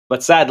gentlemen.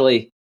 But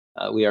sadly,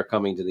 we are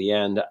coming to the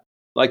end.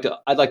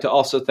 I'd like to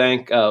also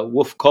thank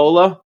Wolf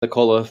Cola, the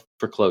cola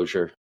for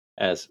closure,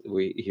 as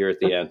we hear at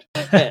the end.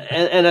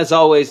 And as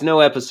always,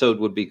 no episode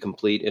would be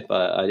complete if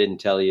I didn't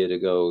tell you to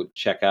go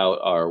check out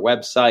our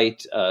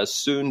website,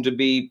 soon to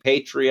be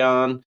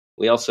Patreon.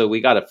 We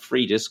got a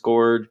free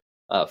Discord.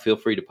 Feel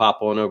free to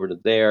pop on over to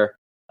there.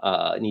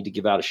 I need to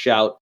give out a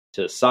shout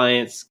to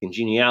Science,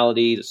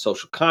 Congeniality, the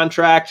Social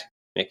Contract,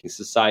 making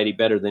society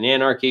better than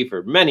anarchy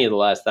for many of the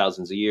last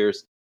thousands of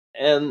years.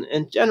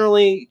 And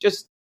generally,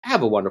 just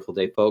have a wonderful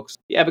day, folks. If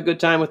you have a good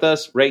time with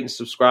us, rate and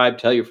subscribe,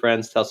 tell your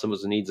friends, tell someone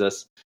who needs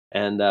us.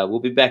 And we'll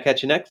be back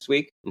at you next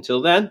week.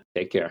 Until then,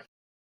 take care.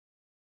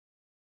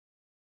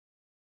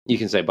 You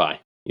can say bye.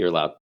 You're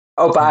allowed.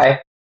 Oh,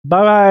 bye.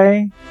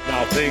 Bye-bye.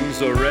 Now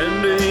things are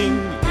ending.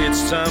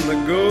 It's time to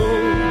go.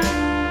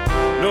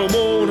 No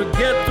more to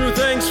get through.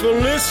 Thanks for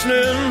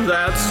listening.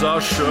 That's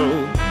our show.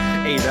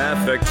 Ain't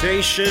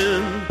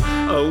affectation.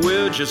 Oh,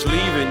 we're just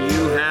leaving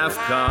you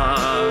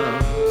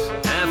half-cocked.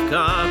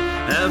 Half-cocked.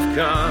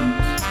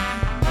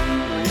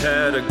 We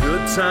had a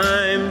good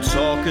time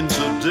talking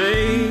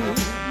today.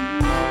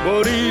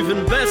 But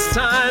even best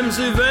times,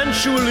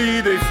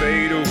 eventually they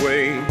fade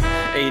away.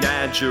 Ain't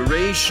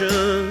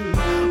adjuration,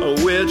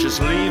 we're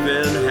just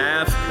leaving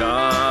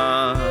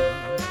half-cocked.